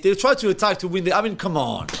place. They tried to attack to win. I mean, come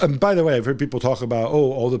on. And by the way, I've heard people talk about,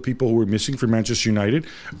 all the people who were missing for Manchester United.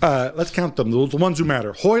 Let's count them. The ones who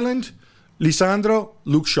matter. Hoyland, Lisandro,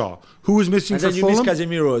 Luke Shaw. Who was missing for Fulham? And then you miss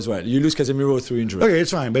Casemiro as well. You lose Casemiro through injury. Okay, it's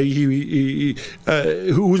fine. But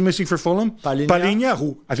who was missing for Fulham? Palhinha,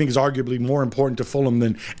 who I think is arguably more important to Fulham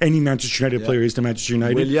than any Manchester United player is to Manchester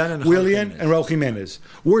United. Willian and Raul Jimenez.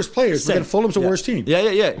 Worst players, but then Fulham's the worst team. Yeah,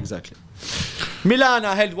 exactly. Milan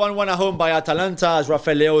are held 1-1 at home by Atalanta as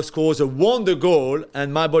Rafael Leao scores a wonder goal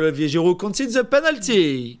and my boy Olivier Giroud concedes a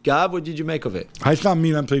penalty. Gab, what did you make of it? I thought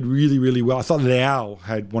Milan played really, really well. I thought Leao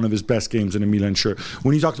had one of his best games in a Milan shirt.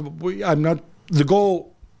 When he talked about, the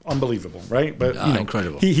goal, unbelievable, right? But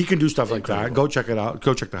incredible. He can do stuff like that. Go check it out.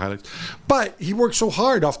 Go check the highlights. But he works so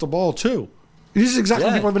hard off the ball too. This is exactly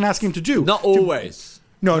what people have been asking him to do. Not always.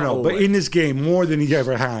 No, but in this game more than he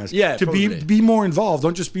ever has. Yeah, to be more involved.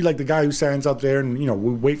 Don't just be like the guy who stands up there and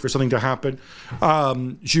we wait for something to happen.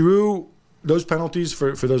 Giroud, those penalties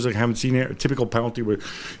for those that haven't seen it, a typical penalty where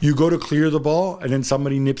you go to clear the ball and then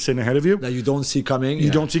somebody nips in ahead of you that you don't see coming.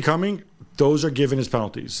 Don't see coming. Those are given as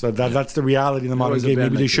penalties. That's the reality in the modern game.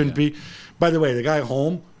 Maybe they shouldn't be. By the way, the guy at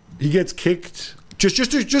home, he gets kicked.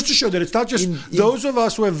 Just to show that it's not just those of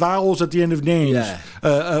us who have vowels at the end of names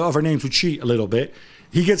of our names who cheat a little bit.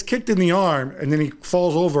 He gets kicked in the arm and then he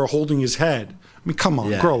falls over holding his head. I mean, come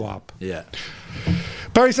on, grow up. Yeah.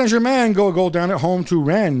 Paris Saint-Germain go a goal down at home to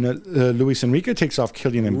Rennes. Luis Enrique takes off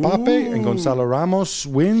Kylian Mbappe and Gonzalo Ramos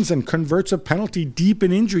wins and converts a penalty deep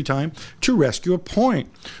in injury time to rescue a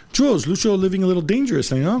point. Jules, Lucio living a little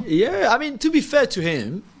dangerously, no? Yeah, I mean, to be fair to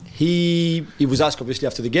him, he was asked obviously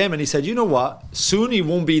after the game and he said, you know what, soon he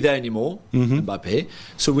won't be there anymore, Mbappe,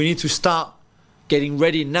 so we need to start getting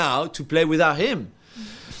ready now to play without him.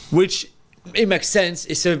 Which, it makes sense.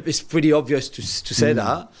 It's pretty obvious to say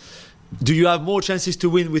that. Do you have more chances to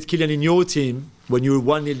win with Kylian in your team when you're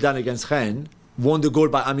 1-0 down against Rennes? Won the goal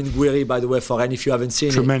by Amin Gouiri, by the way, for Rennes, if you haven't seen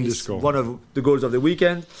Tremendous it. goal. One of the goals of the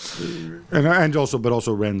weekend. And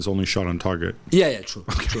also Rennes only shot on target. Yeah, true.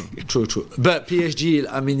 But PSG,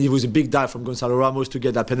 I mean, it was a big dive from Gonzalo Ramos to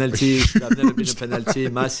get that penalty. It should have never been a penalty,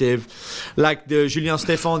 massive. Like the Julien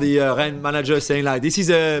Stéphan, the Rennes manager, saying this is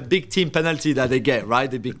a big team penalty that they get, right?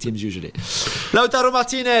 The big teams usually. Lautaro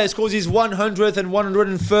Martinez scores his 100th and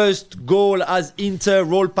 101st goal as Inter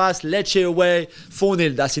roll past Lecce away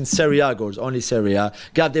 4-0. That's in Serie A goals, only this area.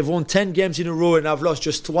 Gab, they've won 10 games in a row and have lost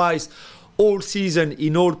just twice all season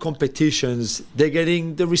in all competitions. They're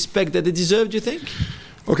getting the respect that they deserve, do you think?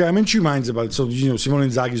 Okay, I'm in two minds about it. So, Simone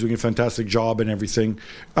Inzaghi's doing a fantastic job and everything.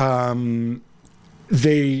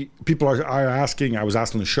 People are asking, I was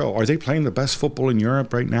asked on the show, are they playing the best football in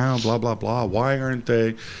Europe right now? Blah, blah, blah. Why aren't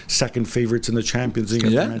they second favourites in the Champions League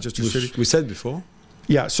against Manchester City? We said before.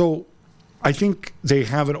 Yeah, so I think they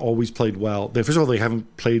haven't always played well. First of all, they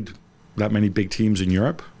haven't played that many big teams in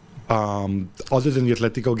Europe. Other than the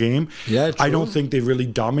Atletico game, I don't think they've really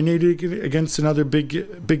dominated against another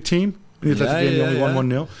big team. In the Atletico game, they only won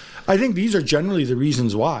 1-0. I think these are generally the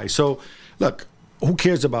reasons why. So, look, who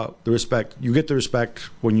cares about the respect? You get the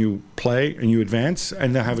respect when you play and you advance,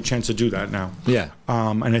 and they have a chance to do that now. Yeah.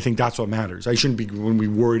 And I think that's what matters. I shouldn't be when we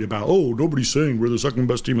worried about, nobody's saying we're the second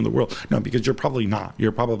best team in the world. No, because you're probably not.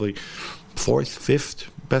 You're probably fourth, fifth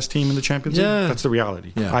best team in the Champions League. That's the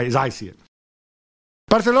reality, as I see it.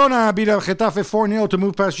 Barcelona beat Getafe 4-0 to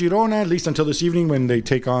move past Girona, at least until this evening when they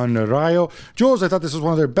take on Rayo. Jules, I thought this was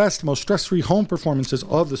one of their best, most stress-free home performances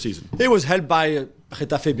of the season. It was helped by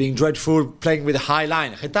Getafe being dreadful, playing with a high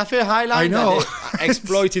line. Getafe high line. I know.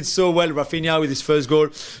 Exploited so well Rafinha with his first goal.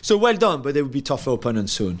 So well done, but they will be tougher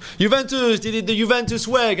opponents soon. Juventus did the Juventus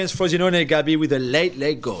way against Frosinone, Gabi, with a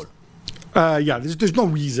late goal. There's no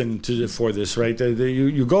reason for this, right?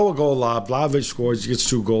 You go a goal lob, Vlahovic scores, he gets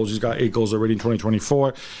 2 goals, he's got 8 goals already in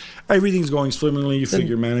 2024. Everything's going swimmingly, you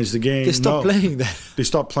figure manage the game. They stop playing then. They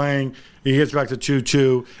stop playing, he gets back to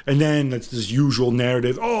 2-2, and then that's this usual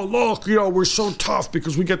narrative, look, we're so tough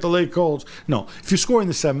because we get the late goals. No, if you score in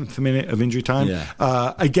the 7th minute of injury time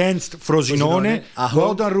against Frosinone,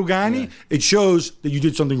 well done Rugani, it shows that you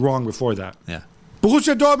did something wrong before that. Yeah.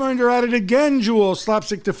 Borussia Dortmund are at it again, Jules.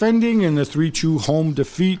 Slapstick defending in the 3-2 home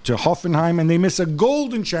defeat to Hoffenheim, and they miss a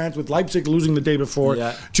golden chance with Leipzig losing the day before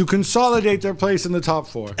to consolidate their place in the top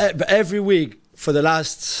 4. But every week for the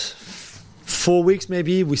last 4 weeks,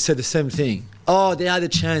 maybe, we said the same thing. They had a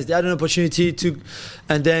chance, they had an opportunity to,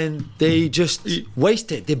 and then they just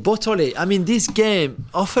wasted. They bottled it. I mean, this game,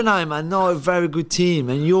 Hoffenheim are not a very good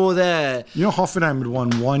team, and you're there. Hoffenheim had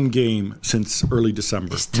won 1 game since early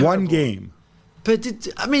December. 1 game. But,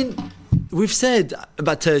 we've said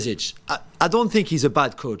about Terzic, I don't think he's a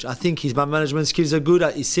bad coach. I think his management skills are good.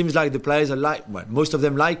 It seems like the players are most of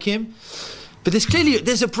them like him. But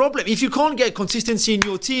there's a problem. If you can't get consistency in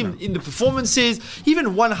your team, in the performances,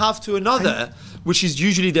 even one half to another, which is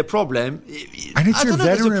usually their problem. And it's your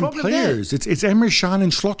veteran players. It's Emre Can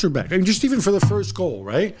and Schlotterbeck. I mean, just even for the first goal,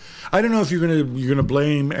 right? I don't know if you're gonna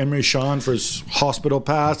blame Emre Can for his hospital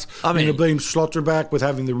pass. You're gonna blame Schlotterbeck with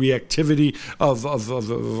having the reactivity of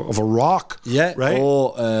a rock, right?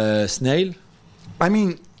 Or snail. I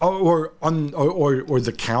mean, or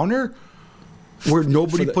the counter. Where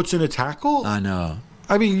nobody puts in a tackle? I know.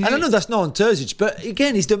 I mean, I don't know. That's not on Terzic, but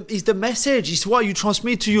again, it's the message. It's what you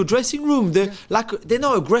transmit to your dressing room. They're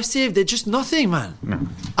not aggressive. They're just nothing, man. No.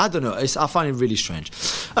 I don't know. I find it really strange.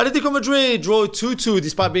 Atletico Madrid draw 2-2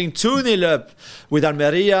 despite being 2-0 up with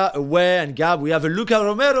Almeria away. And Gab, we have a Luca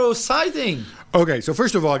Romero sighting. Okay, so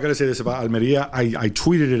first of all, I got to say this about Almeria. I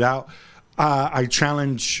tweeted it out. I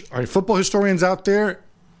challenge football historians out there.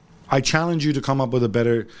 I challenge you to come up with a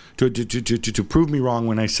better to prove me wrong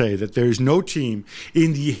when I say that there is no team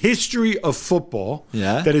in the history of football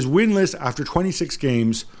that is winless after 26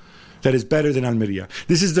 games that is better than Almeria.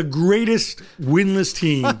 This is the greatest winless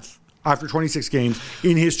team after 26 games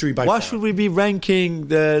in history by far. Why should we be ranking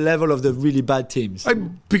the level of the really bad teams?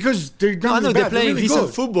 Because they're not really bad. They're playing really decent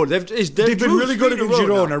good. football. They've been really good against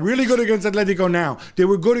Girona, really good against Atletico now. They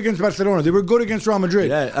were good against Barcelona. They were good against Real Madrid.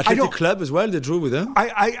 Yeah, Athletic Club as well, they drew with them.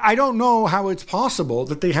 I don't know how it's possible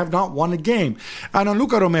that they have not won a game. And on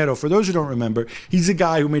Luca Romero, for those who don't remember, he's a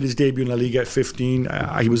guy who made his debut in La Liga at 15.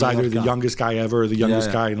 He was either the youngest guy ever or the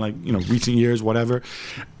youngest guy in recent years, whatever.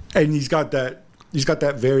 And he's got that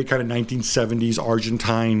very kind of 1970s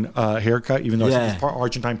Argentine haircut, even though he's part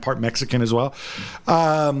Argentine, part Mexican as well.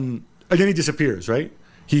 And then he disappears, right?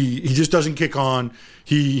 He just doesn't kick on.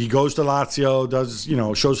 He goes to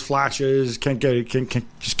Lazio, shows flashes,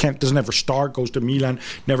 doesn't ever start, goes to Milan,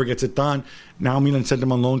 never gets it done. Now Milan sent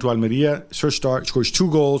him on loan to Almeria. First start, scores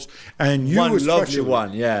 2 goals, and one lovely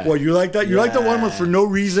one, yeah. Well, you like that? You like the one where for no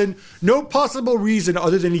reason, no possible reason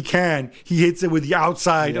other than he hits it with the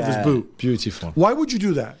outside of his boot. Beautiful. Why would you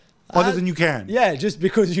do that? other than you can. Yeah, just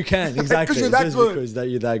because you can. Exactly. you're that just good. because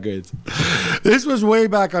you're that good. This was way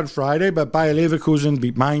back on Friday, but Bayer Leverkusen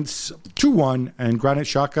beat Mainz 2-1, and Granit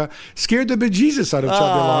Xhaka scared the bejesus out of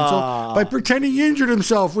Xabi Alonso by pretending he injured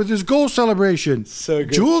himself with his goal celebration. So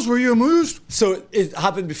good. Jules, were you amused? So it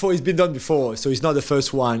happened before. It's been done before, so it's not the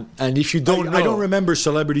first one. And if you don't know, I don't remember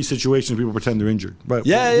celebrity situations where people pretend they're injured. But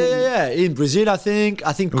yeah. In Brazil, I think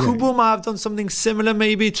Kubo might have done something similar,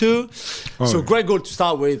 maybe too. So great goal to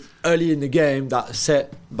start with early in the game that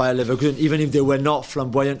set by Leverkusen, even if they were not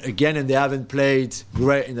flamboyant again, and they haven't played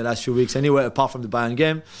great in the last few weeks anyway, apart from the Bayern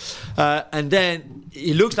game. And then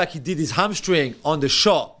it looks like he did his hamstring on the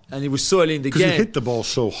shot. And he was so early in the game. Because he hit the ball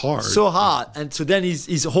so hard. And so then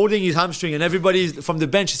he's holding his hamstring, and everybody's from the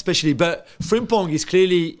bench especially. But Frimpong is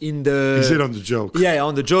clearly in the... He's in on the joke. Yeah,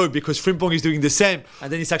 on the joke, because Frimpong is doing the same.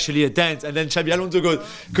 And then it's actually a dance. And then Xabi Alonso goes,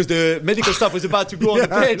 because the medical staff was about to go on the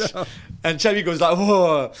pitch. And Xabi goes like,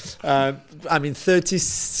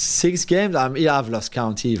 36 games. I've lost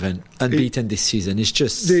count even. Unbeaten this season. It's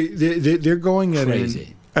just they're going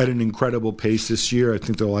crazy. At an incredible pace this year. I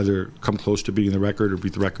think they'll either come close to beating the record or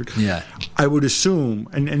beat the record. Yeah. I would assume,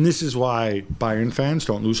 and this is why Bayern fans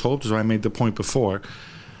don't lose hope, this is why I made the point before,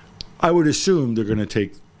 I would assume they're going to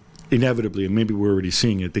take, inevitably, and maybe we're already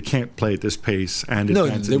seeing it, they can't play at this pace and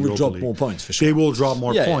advance they in the will Europa drop League. more points for sure. They will drop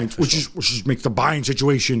more points, which makes the Bayern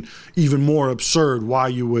situation even more absurd why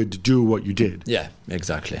you would do what you did. Yeah,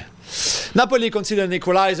 exactly. Napoli considered an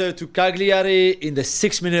equalizer to Cagliari in the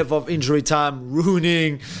 6th minute of injury time,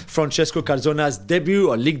 ruining Francesco Carzona's debut,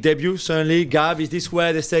 or league debut, certainly. Gab, is this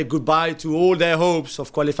where they say goodbye to all their hopes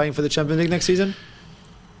of qualifying for the Champions League next season?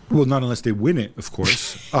 Well, not unless they win it, of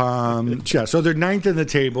course. So they're 9th in the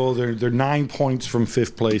table. They're 9 points from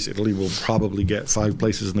 5th place. Italy will probably get 5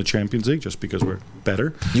 places in the Champions League just because we're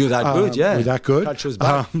better. You're that good, yeah. We're that good. Culture's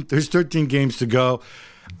back. There's 13 games to go.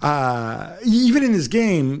 Even in this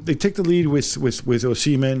game, they take the lead with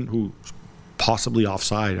Osimhen, who's possibly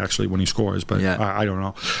offside actually when he scores, but I don't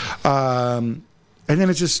know. And then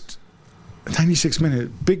it's just 96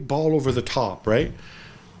 minutes, big ball over the top, right?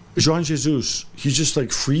 João Jesus, he just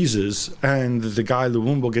like freezes, and the guy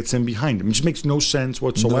Lumumbo gets in behind him. It just makes no sense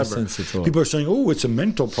whatsoever. No sense at all. People are saying, "Oh, it's a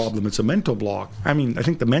mental problem. It's a mental block." I mean, I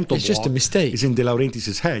think the mental it's block just a mistake. Is in De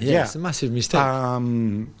Laurentiis' head. Yeah, it's a massive mistake.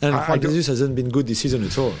 And Juan Jesus hasn't been good this season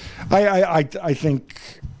at all. I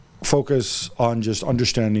think focus on just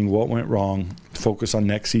understanding what went wrong. Focus on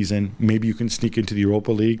next season. Maybe you can sneak into the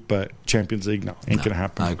Europa League, but Champions League, ain't gonna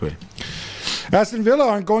happen. I agree. Aston Villa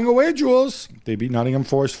aren't going away, Jules. They beat Nottingham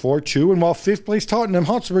Forest 4-2, and while 5th place Tottenham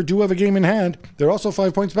Hotspur do have a game in hand, they're also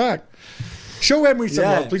 5 points back. Show Emery some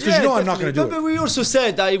love, please, because I'm not going to do it. But we also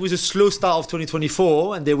said that it was a slow start of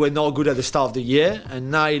 2024, and they were not good at the start of the year. And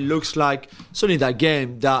now it looks like, certainly that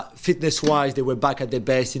game, that fitness-wise, they were back at their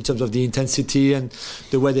best in terms of the intensity and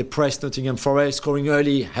the way they pressed Nottingham Forest. Scoring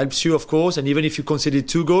early helps you, of course. And even if you conceded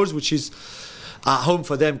 2 goals, which is at home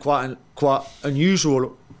for them quite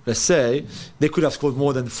unusual, let's say, they could have scored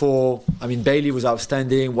more than 4. I mean, Bailey was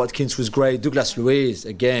outstanding. Watkins was great. Douglas Luiz,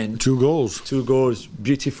 again. 2 goals. 2 goals.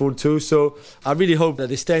 Beautiful, too. So I really hope that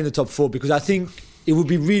they stay in the top 4, because I think it would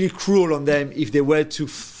be really cruel on them if they were to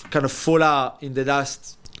kind of fall out in the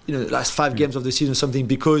last 5 games of the season or something,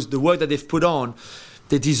 because the work that they've put on,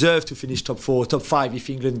 they deserve to finish top 4, top 5 if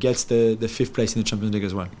England gets the 5th place in the Champions League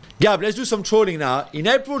as well. Gab, let's do some trolling now. In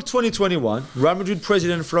April 2021, Real Madrid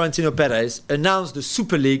president Florentino Perez announced the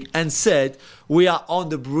Super League and said, "We are on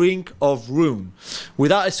the brink of ruin.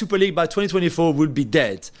 Without a Super League by 2024, we'll be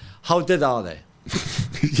dead." How dead are they?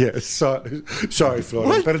 Yes, sorry,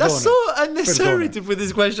 Florence. That's so unnecessary to put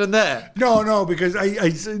this question there. No, because I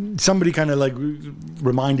somebody kind of like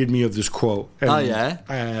reminded me of this quote. And,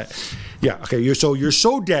 okay. You're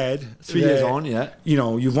so dead. 3 years on, yeah. You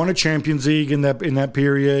know, you've won a Champions League in that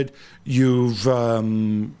period. You're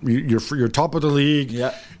top of the league.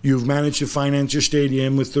 Yeah. You've managed to finance your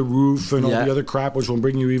stadium with the roof and all the other crap, which will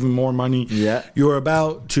bring you even more money. Yeah. You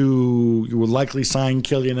will likely sign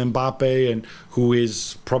Kylian Mbappe, and who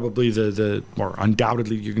is probably or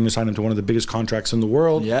undoubtedly you're going to sign him to one of the biggest contracts in the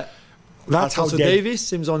world. Yeah. That's how Davis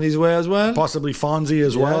seems on his way as well. Possibly Fonzie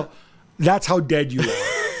as well. That's how dead you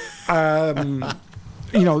are.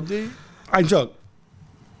 I joke.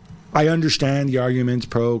 I understand the arguments,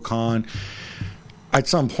 pro, con. At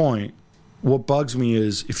some point, what bugs me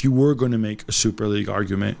is if you were going to make a Super League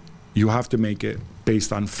argument, you have to make it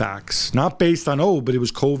based on facts, not based on, but it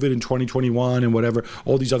was COVID in 2021 and whatever,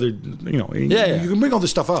 all these other, you can bring all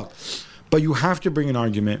this stuff up. But you have to bring an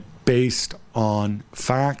argument based on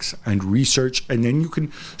facts and research, and then you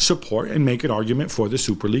can support and make an argument for the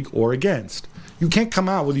Super League or against. You can't come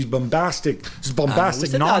out with these bombastic we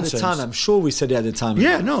said nonsense. At the time, I'm sure we said it at the time.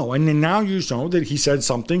 Yeah, no, and then now you know that he said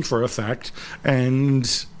something for effect,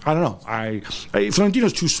 and I don't know.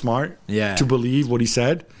 Florentino's too smart to believe what he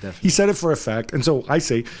said. Definitely. He said it for effect, and so I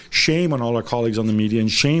say shame on all our colleagues on the media, and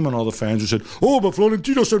shame on all the fans who said, "Oh, but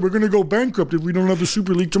Florentino said we're going to go bankrupt if we don't have the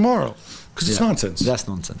Super League tomorrow," because it's nonsense. That's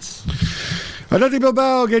nonsense. Athletic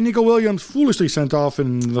Bilbao get Nico Williams foolishly sent off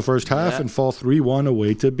in the first half and fall 3-1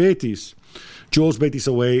 away to Betis. Juls Betis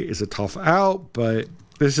away is a tough out, but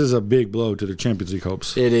this is a big blow to the Champions League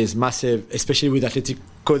hopes. It is massive, especially with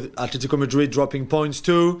Atletico Madrid dropping points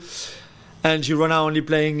too, and Girona only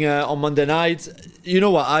playing on Monday night. You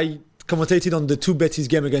know what? I commentated on the two Betis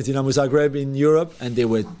game against Dinamo Zagreb in Europe, and they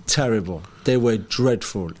were terrible. They were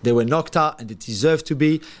dreadful. They were knocked out, and they deserved to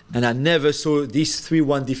be. And I never saw this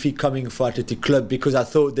 3-1 defeat coming for Athletic Club, because I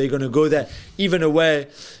thought they're going to go there even away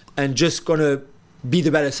and just going to be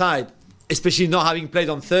the better side. Especially not having played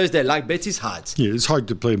on Thursday like Betis had. Yeah, it's hard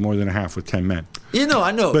to play more than a half with 10 men. You know,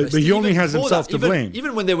 I know. But he only has himself to blame.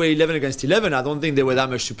 Even when they were 11 against 11, I don't think they were that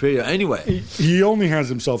much superior anyway. He only has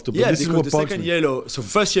himself to blame. Yeah, this because is what the second yellow, so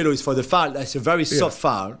first yellow is for the foul. That's a very soft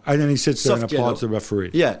foul. And then he sits there and Soft applauds yellow. the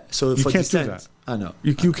referee. Yeah, so You for can't do dissent, that. I know.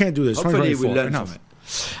 You can't do this. Hopefully we'll learn from it.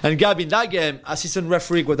 And Gab, in that game, assistant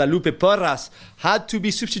referee Guadalupe Porras had to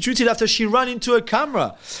be substituted after she ran into a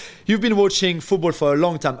camera. You've been watching football for a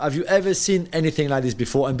long time. Have you ever seen anything like this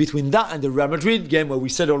before? And between that and the Real Madrid game, where we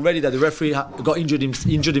said already that the referee got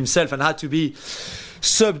injured himself and had to be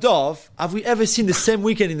subbed off, have we ever seen the same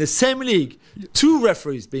weekend in the same league, two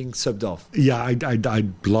referees being subbed off? Yeah, I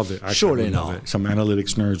love it. Surely I love it. Some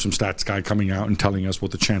analytics nerd, some stats guy coming out and telling us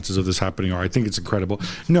what the chances of this happening are. I think it's incredible.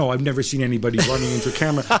 No, I've never seen anybody running into a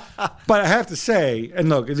camera. But I have to say, and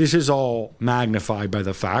look, this is all magnified by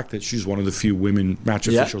the fact that she's one of the few women match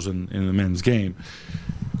officials in the men's game.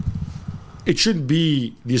 It shouldn't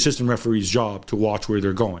be the assistant referee's job to watch where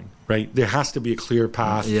they're going, right? There has to be a clear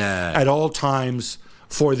path at all times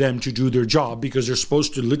for them to do their job, because they're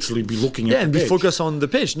supposed to literally be looking at the and pitch. be focused on the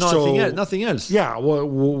pitch, nothing else. Yeah,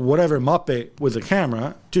 whatever Muppet with a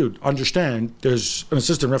camera, dude, understand there's an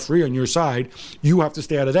assistant referee on your side. You have to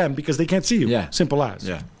stay out of them because they can't see you. Yeah. Simple as.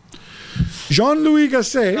 Yeah. Jean-Louis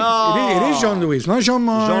Gasset. It is Jean-Louis. It's not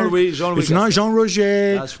Jean-Marc. Jean-Louis It's not Gasset.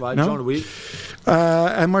 Jean-Roger. That's right, No? Jean-Louis.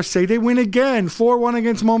 And Marseille, they win again, 4-1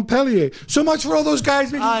 against Montpellier. So much for all those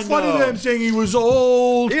guys making fun of them, saying he was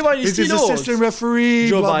old. He's his assistant referee,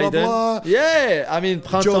 Joe blah, Biden. blah, blah. Yeah, I mean,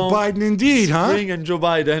 Printemps, Joe Biden indeed, Spring and Joe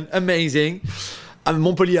Biden, amazing. And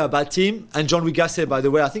Montpellier, a bad team. And Jean-Louis Gasset, by the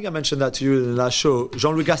way, I think I mentioned that to you in the last show.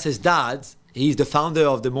 Jean-Louis Gasset's dad, he's the founder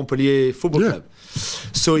of the Montpellier Football Club.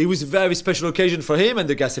 So it was a very special occasion for him and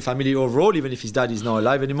the Gasset family overall, even if his dad is not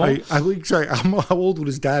alive anymore. Sorry, how old would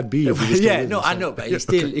his dad be? If he was still with us? I know, but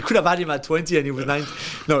he could have had him at 20 and he was 9.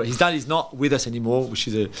 No, his dad is not with us anymore, which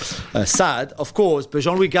is sad, of course. But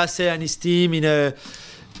Jean-Louis Gasset and his team in a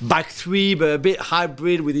back three, but a bit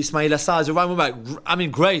hybrid with Ismail Assar as a right wing back. I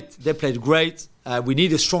mean, great. They played great. We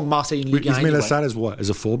need a strong Marseille in Ligue 1 Ismail anyway. Assar as what? As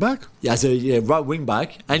a fullback? Yeah, as a right wing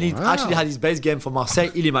back. And he actually had his best game for Marseille.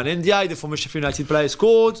 Iliman Ndiaye, the former Sheffield United player,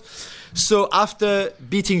 scored. So after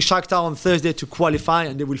beating Shakhtar on Thursday to qualify,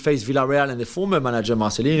 and they will face Villarreal and the former manager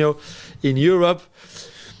Marcelino in Europe,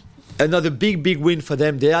 another big win for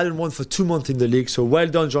them. They hadn't won for 2 months in the league. So well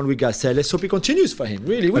done, Jean-Louis Gasset. Let's hope it continues for him,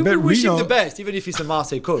 really. We wish him the best, even if he's a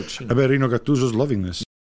Marseille coach. You know. I bet Rino Gattuso's loving this.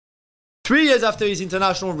 3 years after his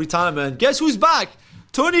international retirement, guess who's back?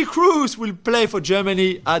 Toni Kroos will play for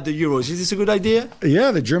Germany at the Euros. Is this a good idea?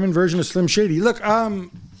 Yeah, the German version of Slim Shady. Look, I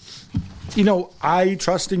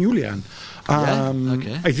trust in Julian.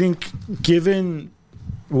 Okay. I think given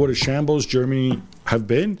what a shambles Germany have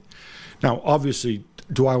been, now obviously,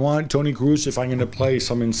 do I want Toni Kroos if I'm going to play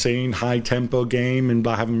some insane high-tempo game and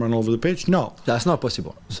have him run over the pitch? No. That's not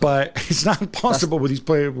possible. But it's not possible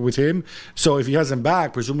with him. So if he has him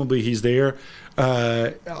back, presumably he's there.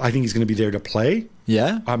 I think he's going to be there to play.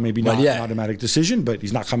 Yeah. Maybe not an automatic decision, but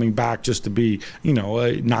he's not coming back just to be,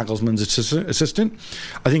 Nagelsmann's assistant.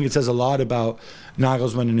 I think it says a lot about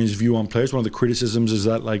Nagelsmann and his view on players. One of the criticisms is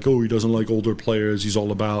that, he doesn't like older players. He's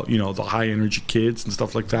all about, the high-energy kids and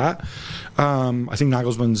stuff like that. I think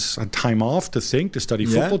Nagelsmann's had time off to think, to study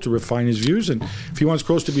football, to refine his views. And if he wants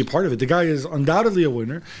Kroos to be a part of it, the guy is undoubtedly a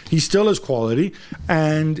winner. He still has quality.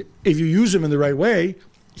 And if you use him in the right way,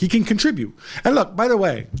 he can contribute. And look, by the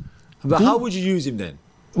way... But how would you use him then?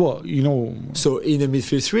 Well, So in the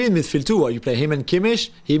midfield 3, in midfield 2, you play him and Kimmich,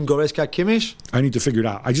 Goretzka, Kimmich? I need to figure it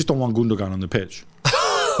out. I just don't want Gundogan on the pitch.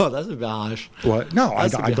 Oh, that's a bit harsh. What? No, I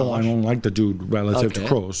That's a bit don't. I harsh. don't like the dude relative to Okay.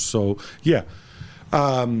 Kroos. So yeah.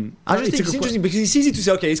 I just think it's interesting because it's easy to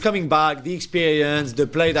say, okay, he's coming back, the experience, the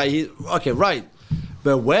play that he. Okay, right.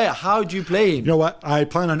 But where? How do you play him? You know what? I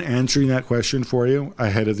plan on answering that question for you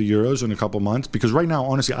ahead of the Euros in a couple months because right now,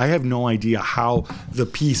 honestly, I have no idea how the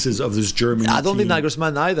pieces of this German I don't team think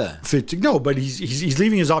Nagelsmann either. fit. No, but he's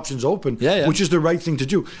leaving his options open, Yeah. which is the right thing to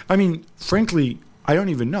do. I mean, frankly, I don't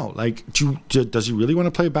even know. Like, does he really want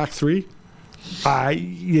to play back three? I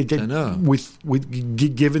know.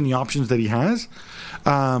 Given the options that he has,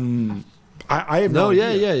 I have no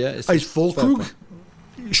idea. Yeah. Is Fulkrug?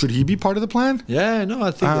 Should he be part of the plan? Yeah, no,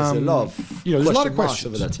 I think there's a lot of there's a lot of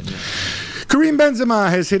question questions marks over that team. Yeah. Karim Benzema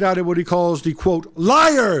has hit out at what he calls the quote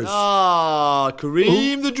liars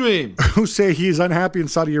Kareem the Dream. who say he is unhappy in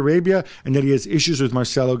Saudi Arabia and that he has issues with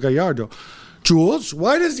Marcelo Gallardo. Jules,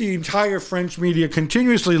 why does the entire French media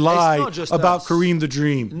continuously lie not just about us. Kareem the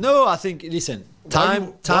Dream? No, I think, listen,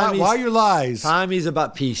 Why your lies? Time is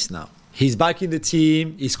about peace now. He's back in the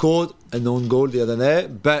team. He scored an own goal the other day,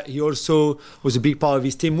 but he also was a big part of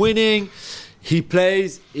his team winning. He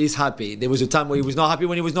plays, he's happy. There was a time where he was not happy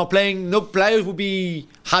when he was not playing. No players would be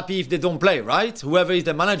happy if they don't play, right? Whoever is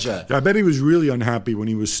the manager. I bet he was really unhappy when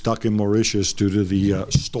he was stuck in Mauritius due to the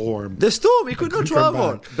storm. The storm, he could not Couldn't come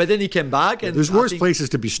travel. back. But then he came back. And There's I worse think places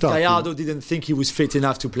to be stuck. Gallardo didn't think he was fit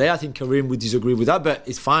enough to play. I think Karim would disagree with that, but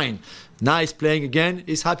it's fine. Now he's playing again.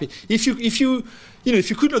 He's happy. If you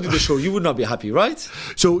could not do the show, you would not be happy, right?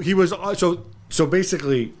 So he was so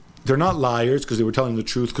basically they're not liars because they were telling the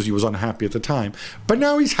truth because he was unhappy at the time. But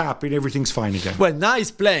now he's happy and everything's fine again. Well, now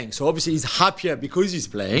he's playing, so obviously he's happier because he's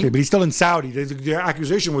playing. Okay, but he's still in Saudi. The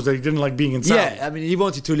accusation was that he didn't like being in Saudi. Yeah, I mean, he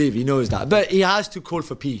wanted to leave. He knows that, but he has to call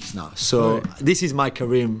for peace now. So Right. this is my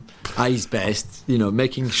Karim at his best.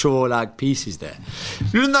 Making sure like peace is there.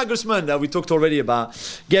 Julian Nagelsmann, that we talked already about,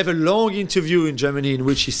 gave a long interview in Germany in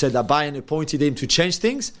which he said that Bayern appointed him to change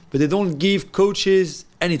things, but they don't give coaches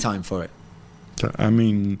any time for it. I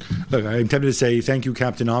mean, look, I'm tempted to say thank you,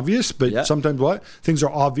 Captain Obvious, but Yeah. sometimes what? Things are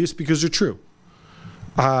obvious because they're true.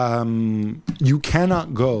 You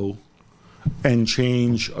cannot go and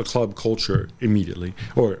change a club culture immediately,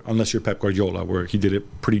 or unless you're Pep Guardiola, where he did it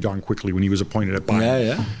pretty darn quickly when he was appointed at Bayern.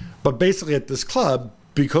 Yeah. But basically at this club,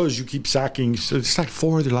 because you keep sacking, so it's like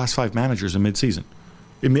 4 of the last 5 managers in mid-season.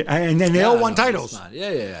 And they all won titles.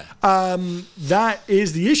 Yeah. That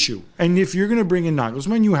is the issue. And if you're going to bring in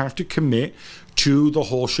Nagelsmann, you have to commit to the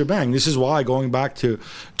whole shebang. This is why, going back to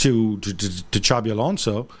Xabi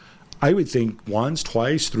Alonso, I would think once,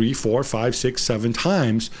 twice, 3, 4, 5, 6, 7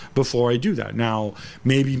 times before I do that. Now,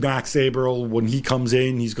 maybe Max Eberl, when he comes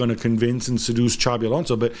in, he's going to convince and seduce Xabi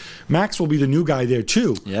Alonso, but Max will be the new guy there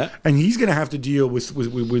too. Yeah. And he's going to have to deal with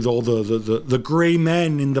all the gray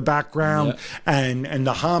men in the background and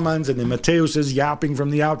the Hamans and the Mateuses yapping from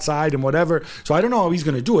the outside and whatever. So I don't know how he's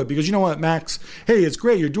going to do it because you know what, Max? Hey, it's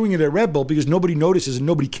great. You're doing it at Red Bull because nobody notices and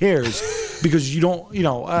nobody cares because you don't, you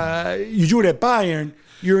do it at Bayern.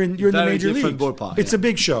 You're in the Very major different league. ballpark, It's yeah. a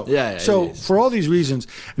big show. Yeah, so it is. for all these reasons,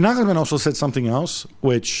 Nagelsmann also said something else,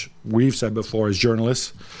 which we've said before as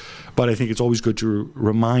journalists, but I think it's always good to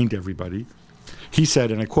remind everybody. He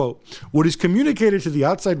said, and I quote, "What is communicated to the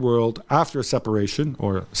outside world after a separation,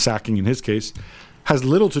 or sacking in his case, has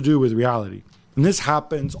little to do with reality." And this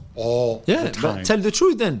happens all the time. But tell the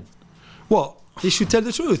truth then. Well, He should tell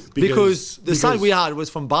the truth because the side we had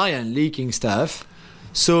was from Bayern leaking stuff.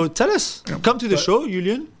 So tell us. Come to the show,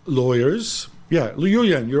 Julian. lawyers,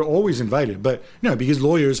 Julian, you're always invited, but because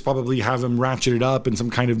lawyers probably have him ratcheted up in some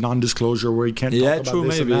kind of non-disclosure where he can't talk about true,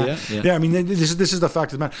 this maybe, and that. yeah. I mean, this is the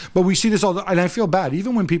fact of the matter. But we see this all, and I feel bad,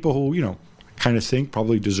 even when people who kind of think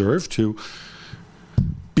probably deserve to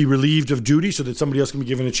be relieved of duty so that somebody else can be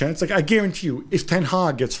given a chance. Like I guarantee you, if Ten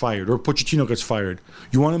Hag gets fired or Pochettino gets fired,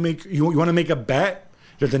 you want to make a bet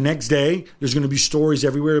that the next day there's going to be stories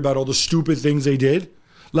everywhere about all the stupid things they did.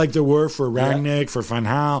 Like there were for Rangnick, for Van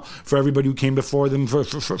Gaal, for everybody who came before them, for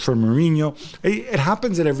Mourinho. It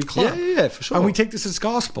happens at every club. Yeah, for sure. And we take this as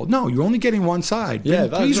gospel. No, you're only getting one side. Yeah,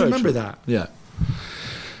 Please very remember true. that. Yeah.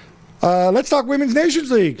 Let's talk Women's Nations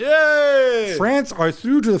League. Yay! France are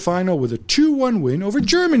through to the final with a 2-1 win over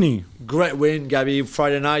Germany. Great win, Gabby.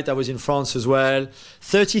 Friday night, I was in France as well.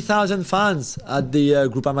 30,000 fans at the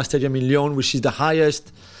Groupama Stadium in Lyon, which is the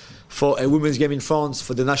highest for a women's game in France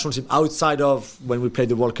for the national team outside of when we played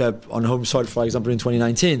the World Cup on home soil, for example, in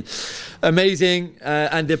 2019. Amazing.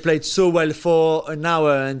 And they played so well for an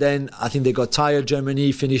hour. And then I think they got tired.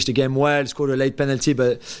 Germany finished the game well, scored a late penalty,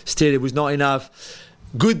 but still it was not enough.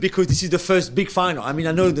 good because this is the first big final. I mean,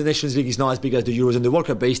 I know the Nations League is not as big as the Euros and the World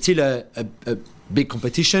Cup, but it's still a big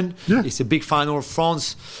competition. Yeah. It's a big final.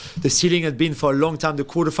 France, the ceiling had been for a long time the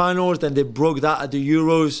quarterfinals, then they broke that at the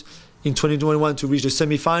Euros in 2021 to reach the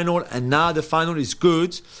semi-final, and now the final is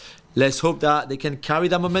good. Let's hope that they can carry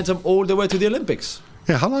that momentum all the way to the Olympics.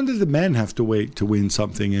 Yeah, how long did the men have to wait to win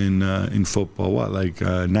something in football? What,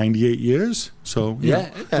 98 years? So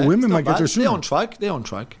the women might get there soon. They're on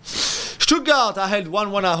track. Stuttgart are held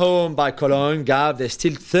 1-1 at home by Cologne. Gab, they're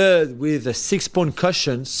still third with a 6-point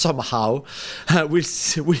cushion somehow. We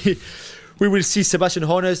will see Sebastian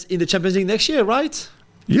Hoeneß in the Champions League next year, right?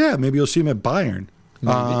 Yeah, maybe you'll see him at Bayern.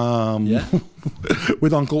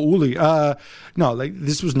 With Uncle Uli.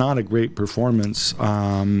 This was not a great performance,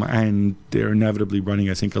 and they're inevitably running,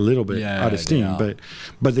 I think, a little bit out of steam.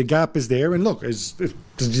 But the gap is there, and look, it's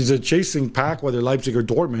a chasing pack, whether Leipzig or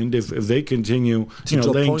Dortmund, if they continue,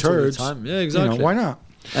 laying turds. Yeah, exactly. Why not?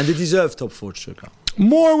 And they deserve top 4, Stuttgart.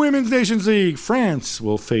 More Women's Nations League. France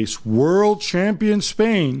will face world champion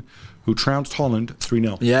Spain, who trounced Holland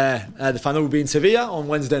 3-0. Yeah, the final will be in Sevilla on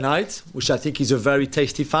Wednesday night, which I think is a very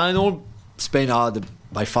tasty final. Spain are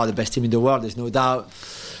by far the best team in the world, there's no doubt,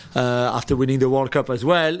 after winning the World Cup as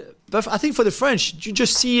well. But I think for the French, you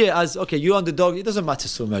just see it as, okay, you're underdog. It doesn't matter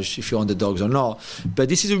so much if you're underdogs or not. But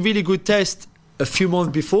this is a really good test a few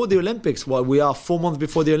months before the Olympics. Well, we are 4 months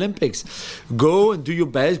before the Olympics. Go and do your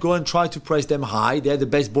best. Go and try to press them high. They're the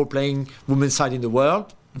best ball-playing women's side in the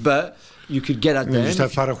world. But you could get at them. Just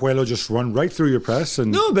have Parajuelo just run right through your press.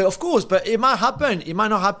 No, but of course, but it might happen. It might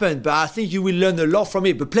not happen, but I think you will learn a lot from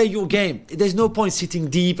it. But play your game. There's no point sitting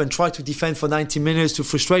deep and try to defend for 90 minutes to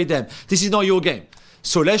frustrate them. This is not your game.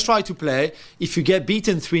 So let's try to play. If you get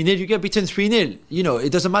beaten 3-0, you get beaten 3-0. It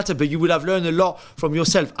doesn't matter, but you will have learned a lot from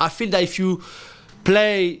yourself. I feel that if you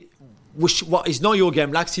play what is not your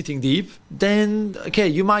game, like sitting deep, then okay,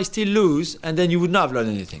 you might still lose, and then you would not have learned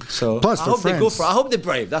anything. So plus, I hope they go for it. I hope they're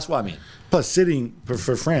brave. That's what I mean. Plus,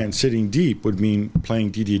 for France, sitting deep would mean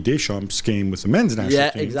playing Didier Deschamps' game with the men's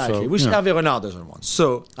national team. Yeah, exactly. Which Hervé Renard doesn't want.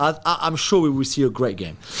 So I'm sure we will see a great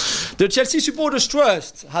game. The Chelsea Supporters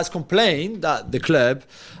Trust has complained that the club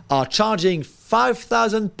are charging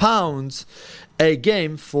 £5,000 a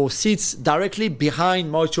game for seats directly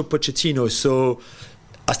behind Mauricio Pochettino. So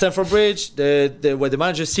at Stamford Bridge, where the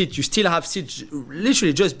manager sits, you still have seats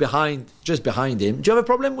literally just behind him. Do you have a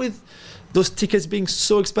problem with those tickets being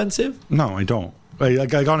so expensive? No, I don't.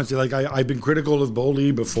 Honestly, I've been critical of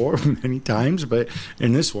Bowley before many times, but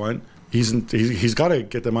in this one, he's got to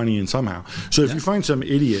get the money in somehow. So if you find some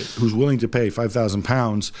idiot who's willing to pay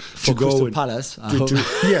 £5,000 to go Crystal Palace, I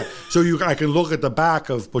can look at the back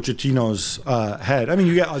of Pochettino's head. I mean,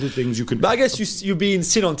 you get other things you could. But I guess you'll be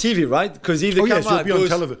seen on TV, right? Because if the camera you'll be on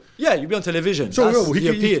television. Yeah, you'll be on television. So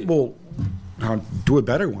do a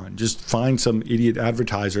better one. Just find some idiot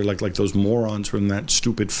advertiser like those morons from that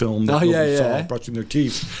stupid film that nobody saw brushing their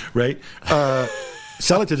teeth, right?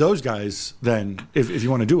 Sell it to those guys then, if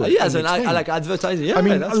you want to do it. Yes, and I like advertising. Yeah, I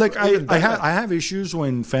mean, I have issues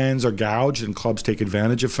when fans are gouged and clubs take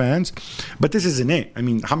advantage of fans, but this isn't it. I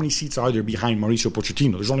mean, how many seats are there behind Mauricio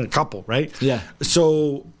Pochettino? There's only a couple, right? Yeah.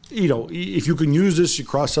 So, if you can use this to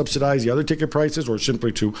cross-subsidize the other ticket prices or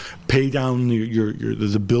simply to pay down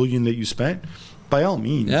the billion that you spent, by all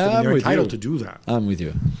means. You're entitled to do that. I'm with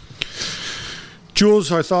you.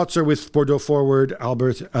 Jules, our thoughts are with Bordeaux forward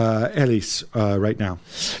Albert Ellis right now.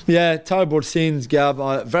 Yeah, terrible scenes,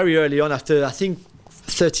 Gab. Very early on, after I think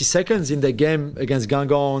 30 seconds in the game against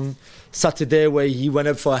Guingamp Saturday, where he went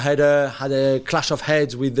up for a header, had a clash of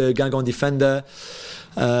heads with the Guingamp defender.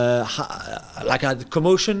 A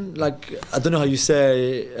commotion, I don't know how you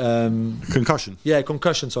say concussion. Yeah,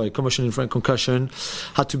 concussion. Sorry, commotion in French. Concussion.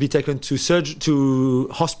 Had to be taken to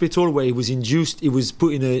hospital where he was induced. He was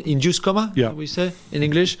put in an induced coma. Yeah, we say in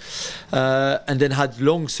English, and then had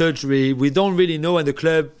long surgery. We don't really know, and the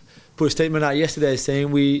club put a statement out yesterday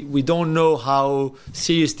saying we don't know how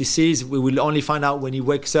serious this is. We will only find out when he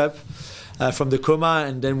wakes up from the coma,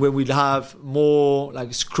 and then when we'll have more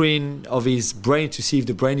screen of his brain to see if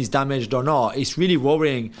the brain is damaged or not. It's really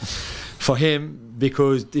worrying for him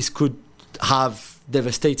because this could have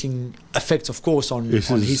devastating effects, of course, on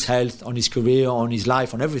his health, on his career, on his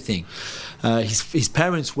life, on everything. His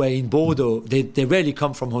parents were in Bordeaux. They rarely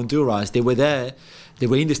come from Honduras. They were there. They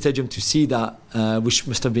were in the stadium to see that, which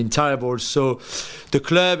must have been terrible. So the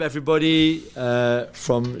club, everybody,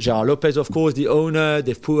 from Gerard Lopez, of course, the owner,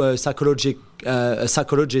 they've put a psychologist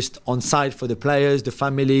on site for the players, the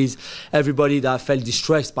families, everybody that felt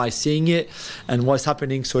distressed by seeing it and what's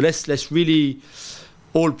happening. So let's really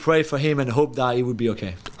all pray for him and hope that he will be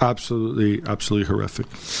okay. Absolutely horrific.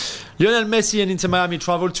 Lionel Messi and Inter Miami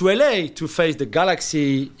traveled to LA to face the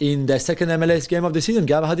Galaxy in their second MLS game of the season.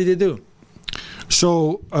 Gab, how did they do?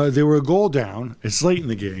 So they were a goal down. It's late in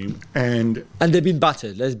the game, and they've been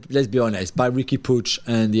battered. Let's be honest, by Ricky Puig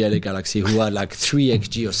and the LA Galaxy, who had like 3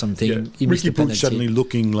 xG or something. yeah. He missed Ricky the penalty. Puig suddenly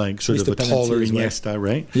looking like sort Missed of a the penalty taller as well. Iniesta,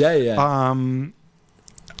 right? Yeah.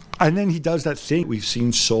 And then he does that thing we've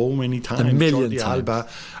seen so many times. A million Jordi times. Alba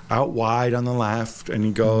out wide on the left, and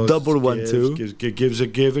he goes Double 1-2. gives a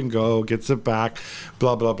give and go, gets it back,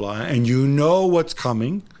 blah blah blah, and you know what's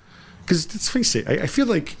coming, because let's face it, I feel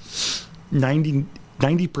like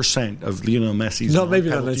 90% of Lionel Messi's Maybe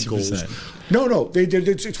not penalty 90%. goals. No,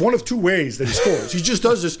 it's one of two ways that he scores. He just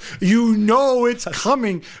does this. You know it's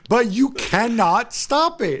coming, but you cannot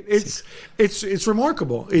stop it. It's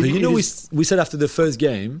remarkable. We said after the first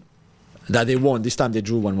game that they won. This time they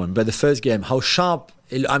drew 1-1. But the first game, how sharp.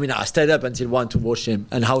 I mean, I stayed up until 1 to watch him,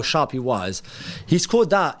 and how sharp he was. He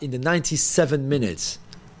scored that in the 97 minutes.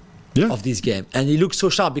 Of this game, and he looks so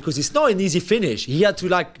sharp because it's not an easy finish. He had to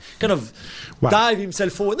dive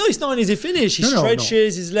himself forward. No, it's not an easy finish. He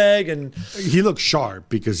stretches his leg, and he looks sharp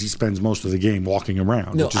because he spends most of the game walking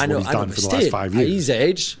around, which is what he's done for the last 5 years. At his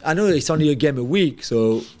age, I know it's only a game a week,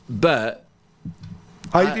 but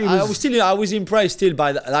I was impressed still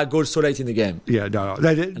by that goal so late in the game. Yeah,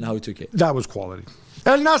 and how he took it. That was quality.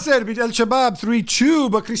 El Nasser beat El Shabab 3-2,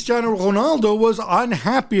 but Cristiano Ronaldo was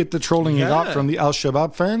unhappy at the trolling he got from the El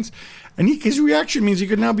Shabab fans. And his reaction means he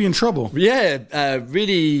could now be in trouble. Yeah,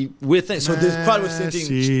 really weird thing. So the crowd was chanting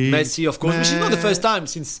Messi, of course, which is not the first time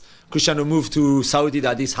since Cristiano moved to Saudi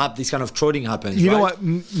that this kind of trolling happens. You know what?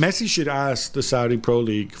 Messi should ask the Saudi Pro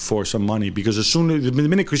League for some money, because the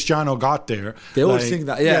minute Cristiano got there, they all sing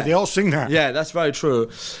that. Yeah, they all sing that. Yeah, that's very true.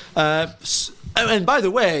 And by the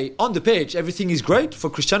way, on the pitch, everything is great for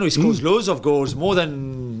Cristiano. He scores loads of goals, more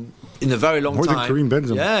than in a very long time. More than Karim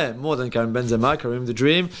Benzema. Yeah, more than Karim Benzema, Karim the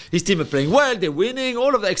Dream. His team are playing well, they're winning,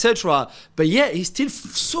 all of that, etc. But yeah, he's still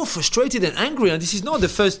so frustrated and angry, and this is not the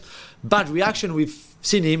first bad reaction we've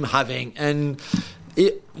seen him having. And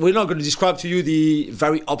we're not going to describe to you the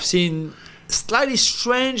very obscene, slightly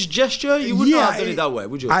strange gesture. You would not have done it that way,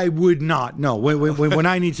 would you? I would not. No. When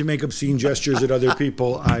I need to make obscene gestures at other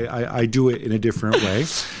people, I do it in a different way.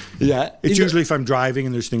 Yeah. It's usually if I'm driving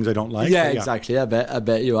and there's things I don't like. Yeah, exactly. I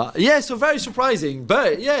bet you are. Yeah, so very surprising.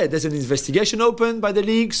 But yeah, there's an investigation opened by the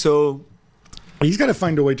league, so he's got to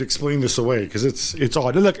find a way to explain this away, because it's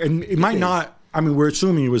odd. Look, and it might not. I mean, we're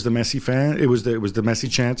assuming it was the Messi fan. It was the Messi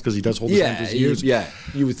chance, because he does hold his hand his ears.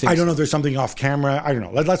 You would think. I don't know if there's something off camera. I don't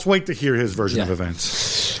know. Let's wait to hear his version of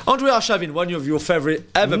events. Andrei Arshavin, one of your favorite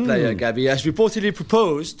ever player, Gabby, has reportedly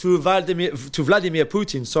proposed to Vladimir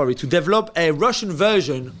Putin, to develop a Russian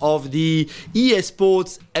version of the EA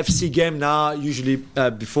Sports FC game, now usually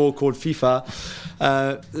before called FIFA,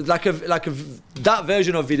 that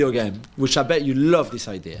version of video game, which I bet you love this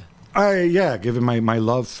idea. Given my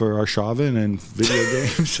love for Arshavin and video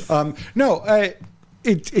games.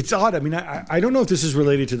 It's odd. I mean, I don't know if this is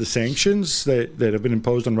related to the sanctions that have been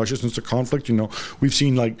imposed on Russia since the conflict. You know, we've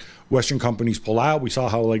seen Western companies pull out. We saw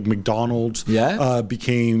how McDonald's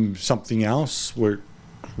became something else, where it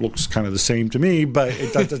looks kind of the same to me, but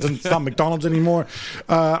it's not McDonald's anymore.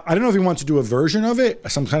 I don't know if he wants to do a version of it,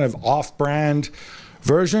 some kind of off-brand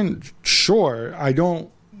version. Sure. I don't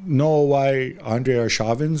know why Andrei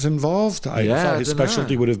Arshavin's involved. I thought his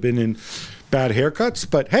specialty would have been in bad haircuts,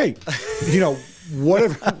 but hey,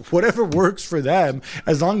 whatever works for them,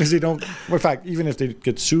 as long as they don't. In fact, even if they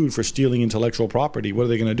get sued for stealing intellectual property, what are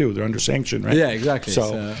they going to do? They're under sanction, right? Yeah, exactly.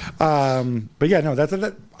 So, but yeah, no,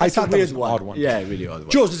 I thought that was an odd one. Yeah, really odd one.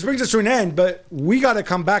 Jules, this brings us to an end, but we got to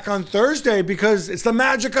come back on Thursday because it's the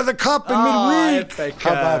magic of the cup in midweek.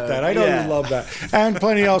 How about that? I know you love that, and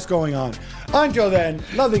plenty else going on. Until then,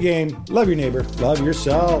 love the game, love your neighbor, love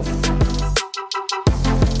yourself.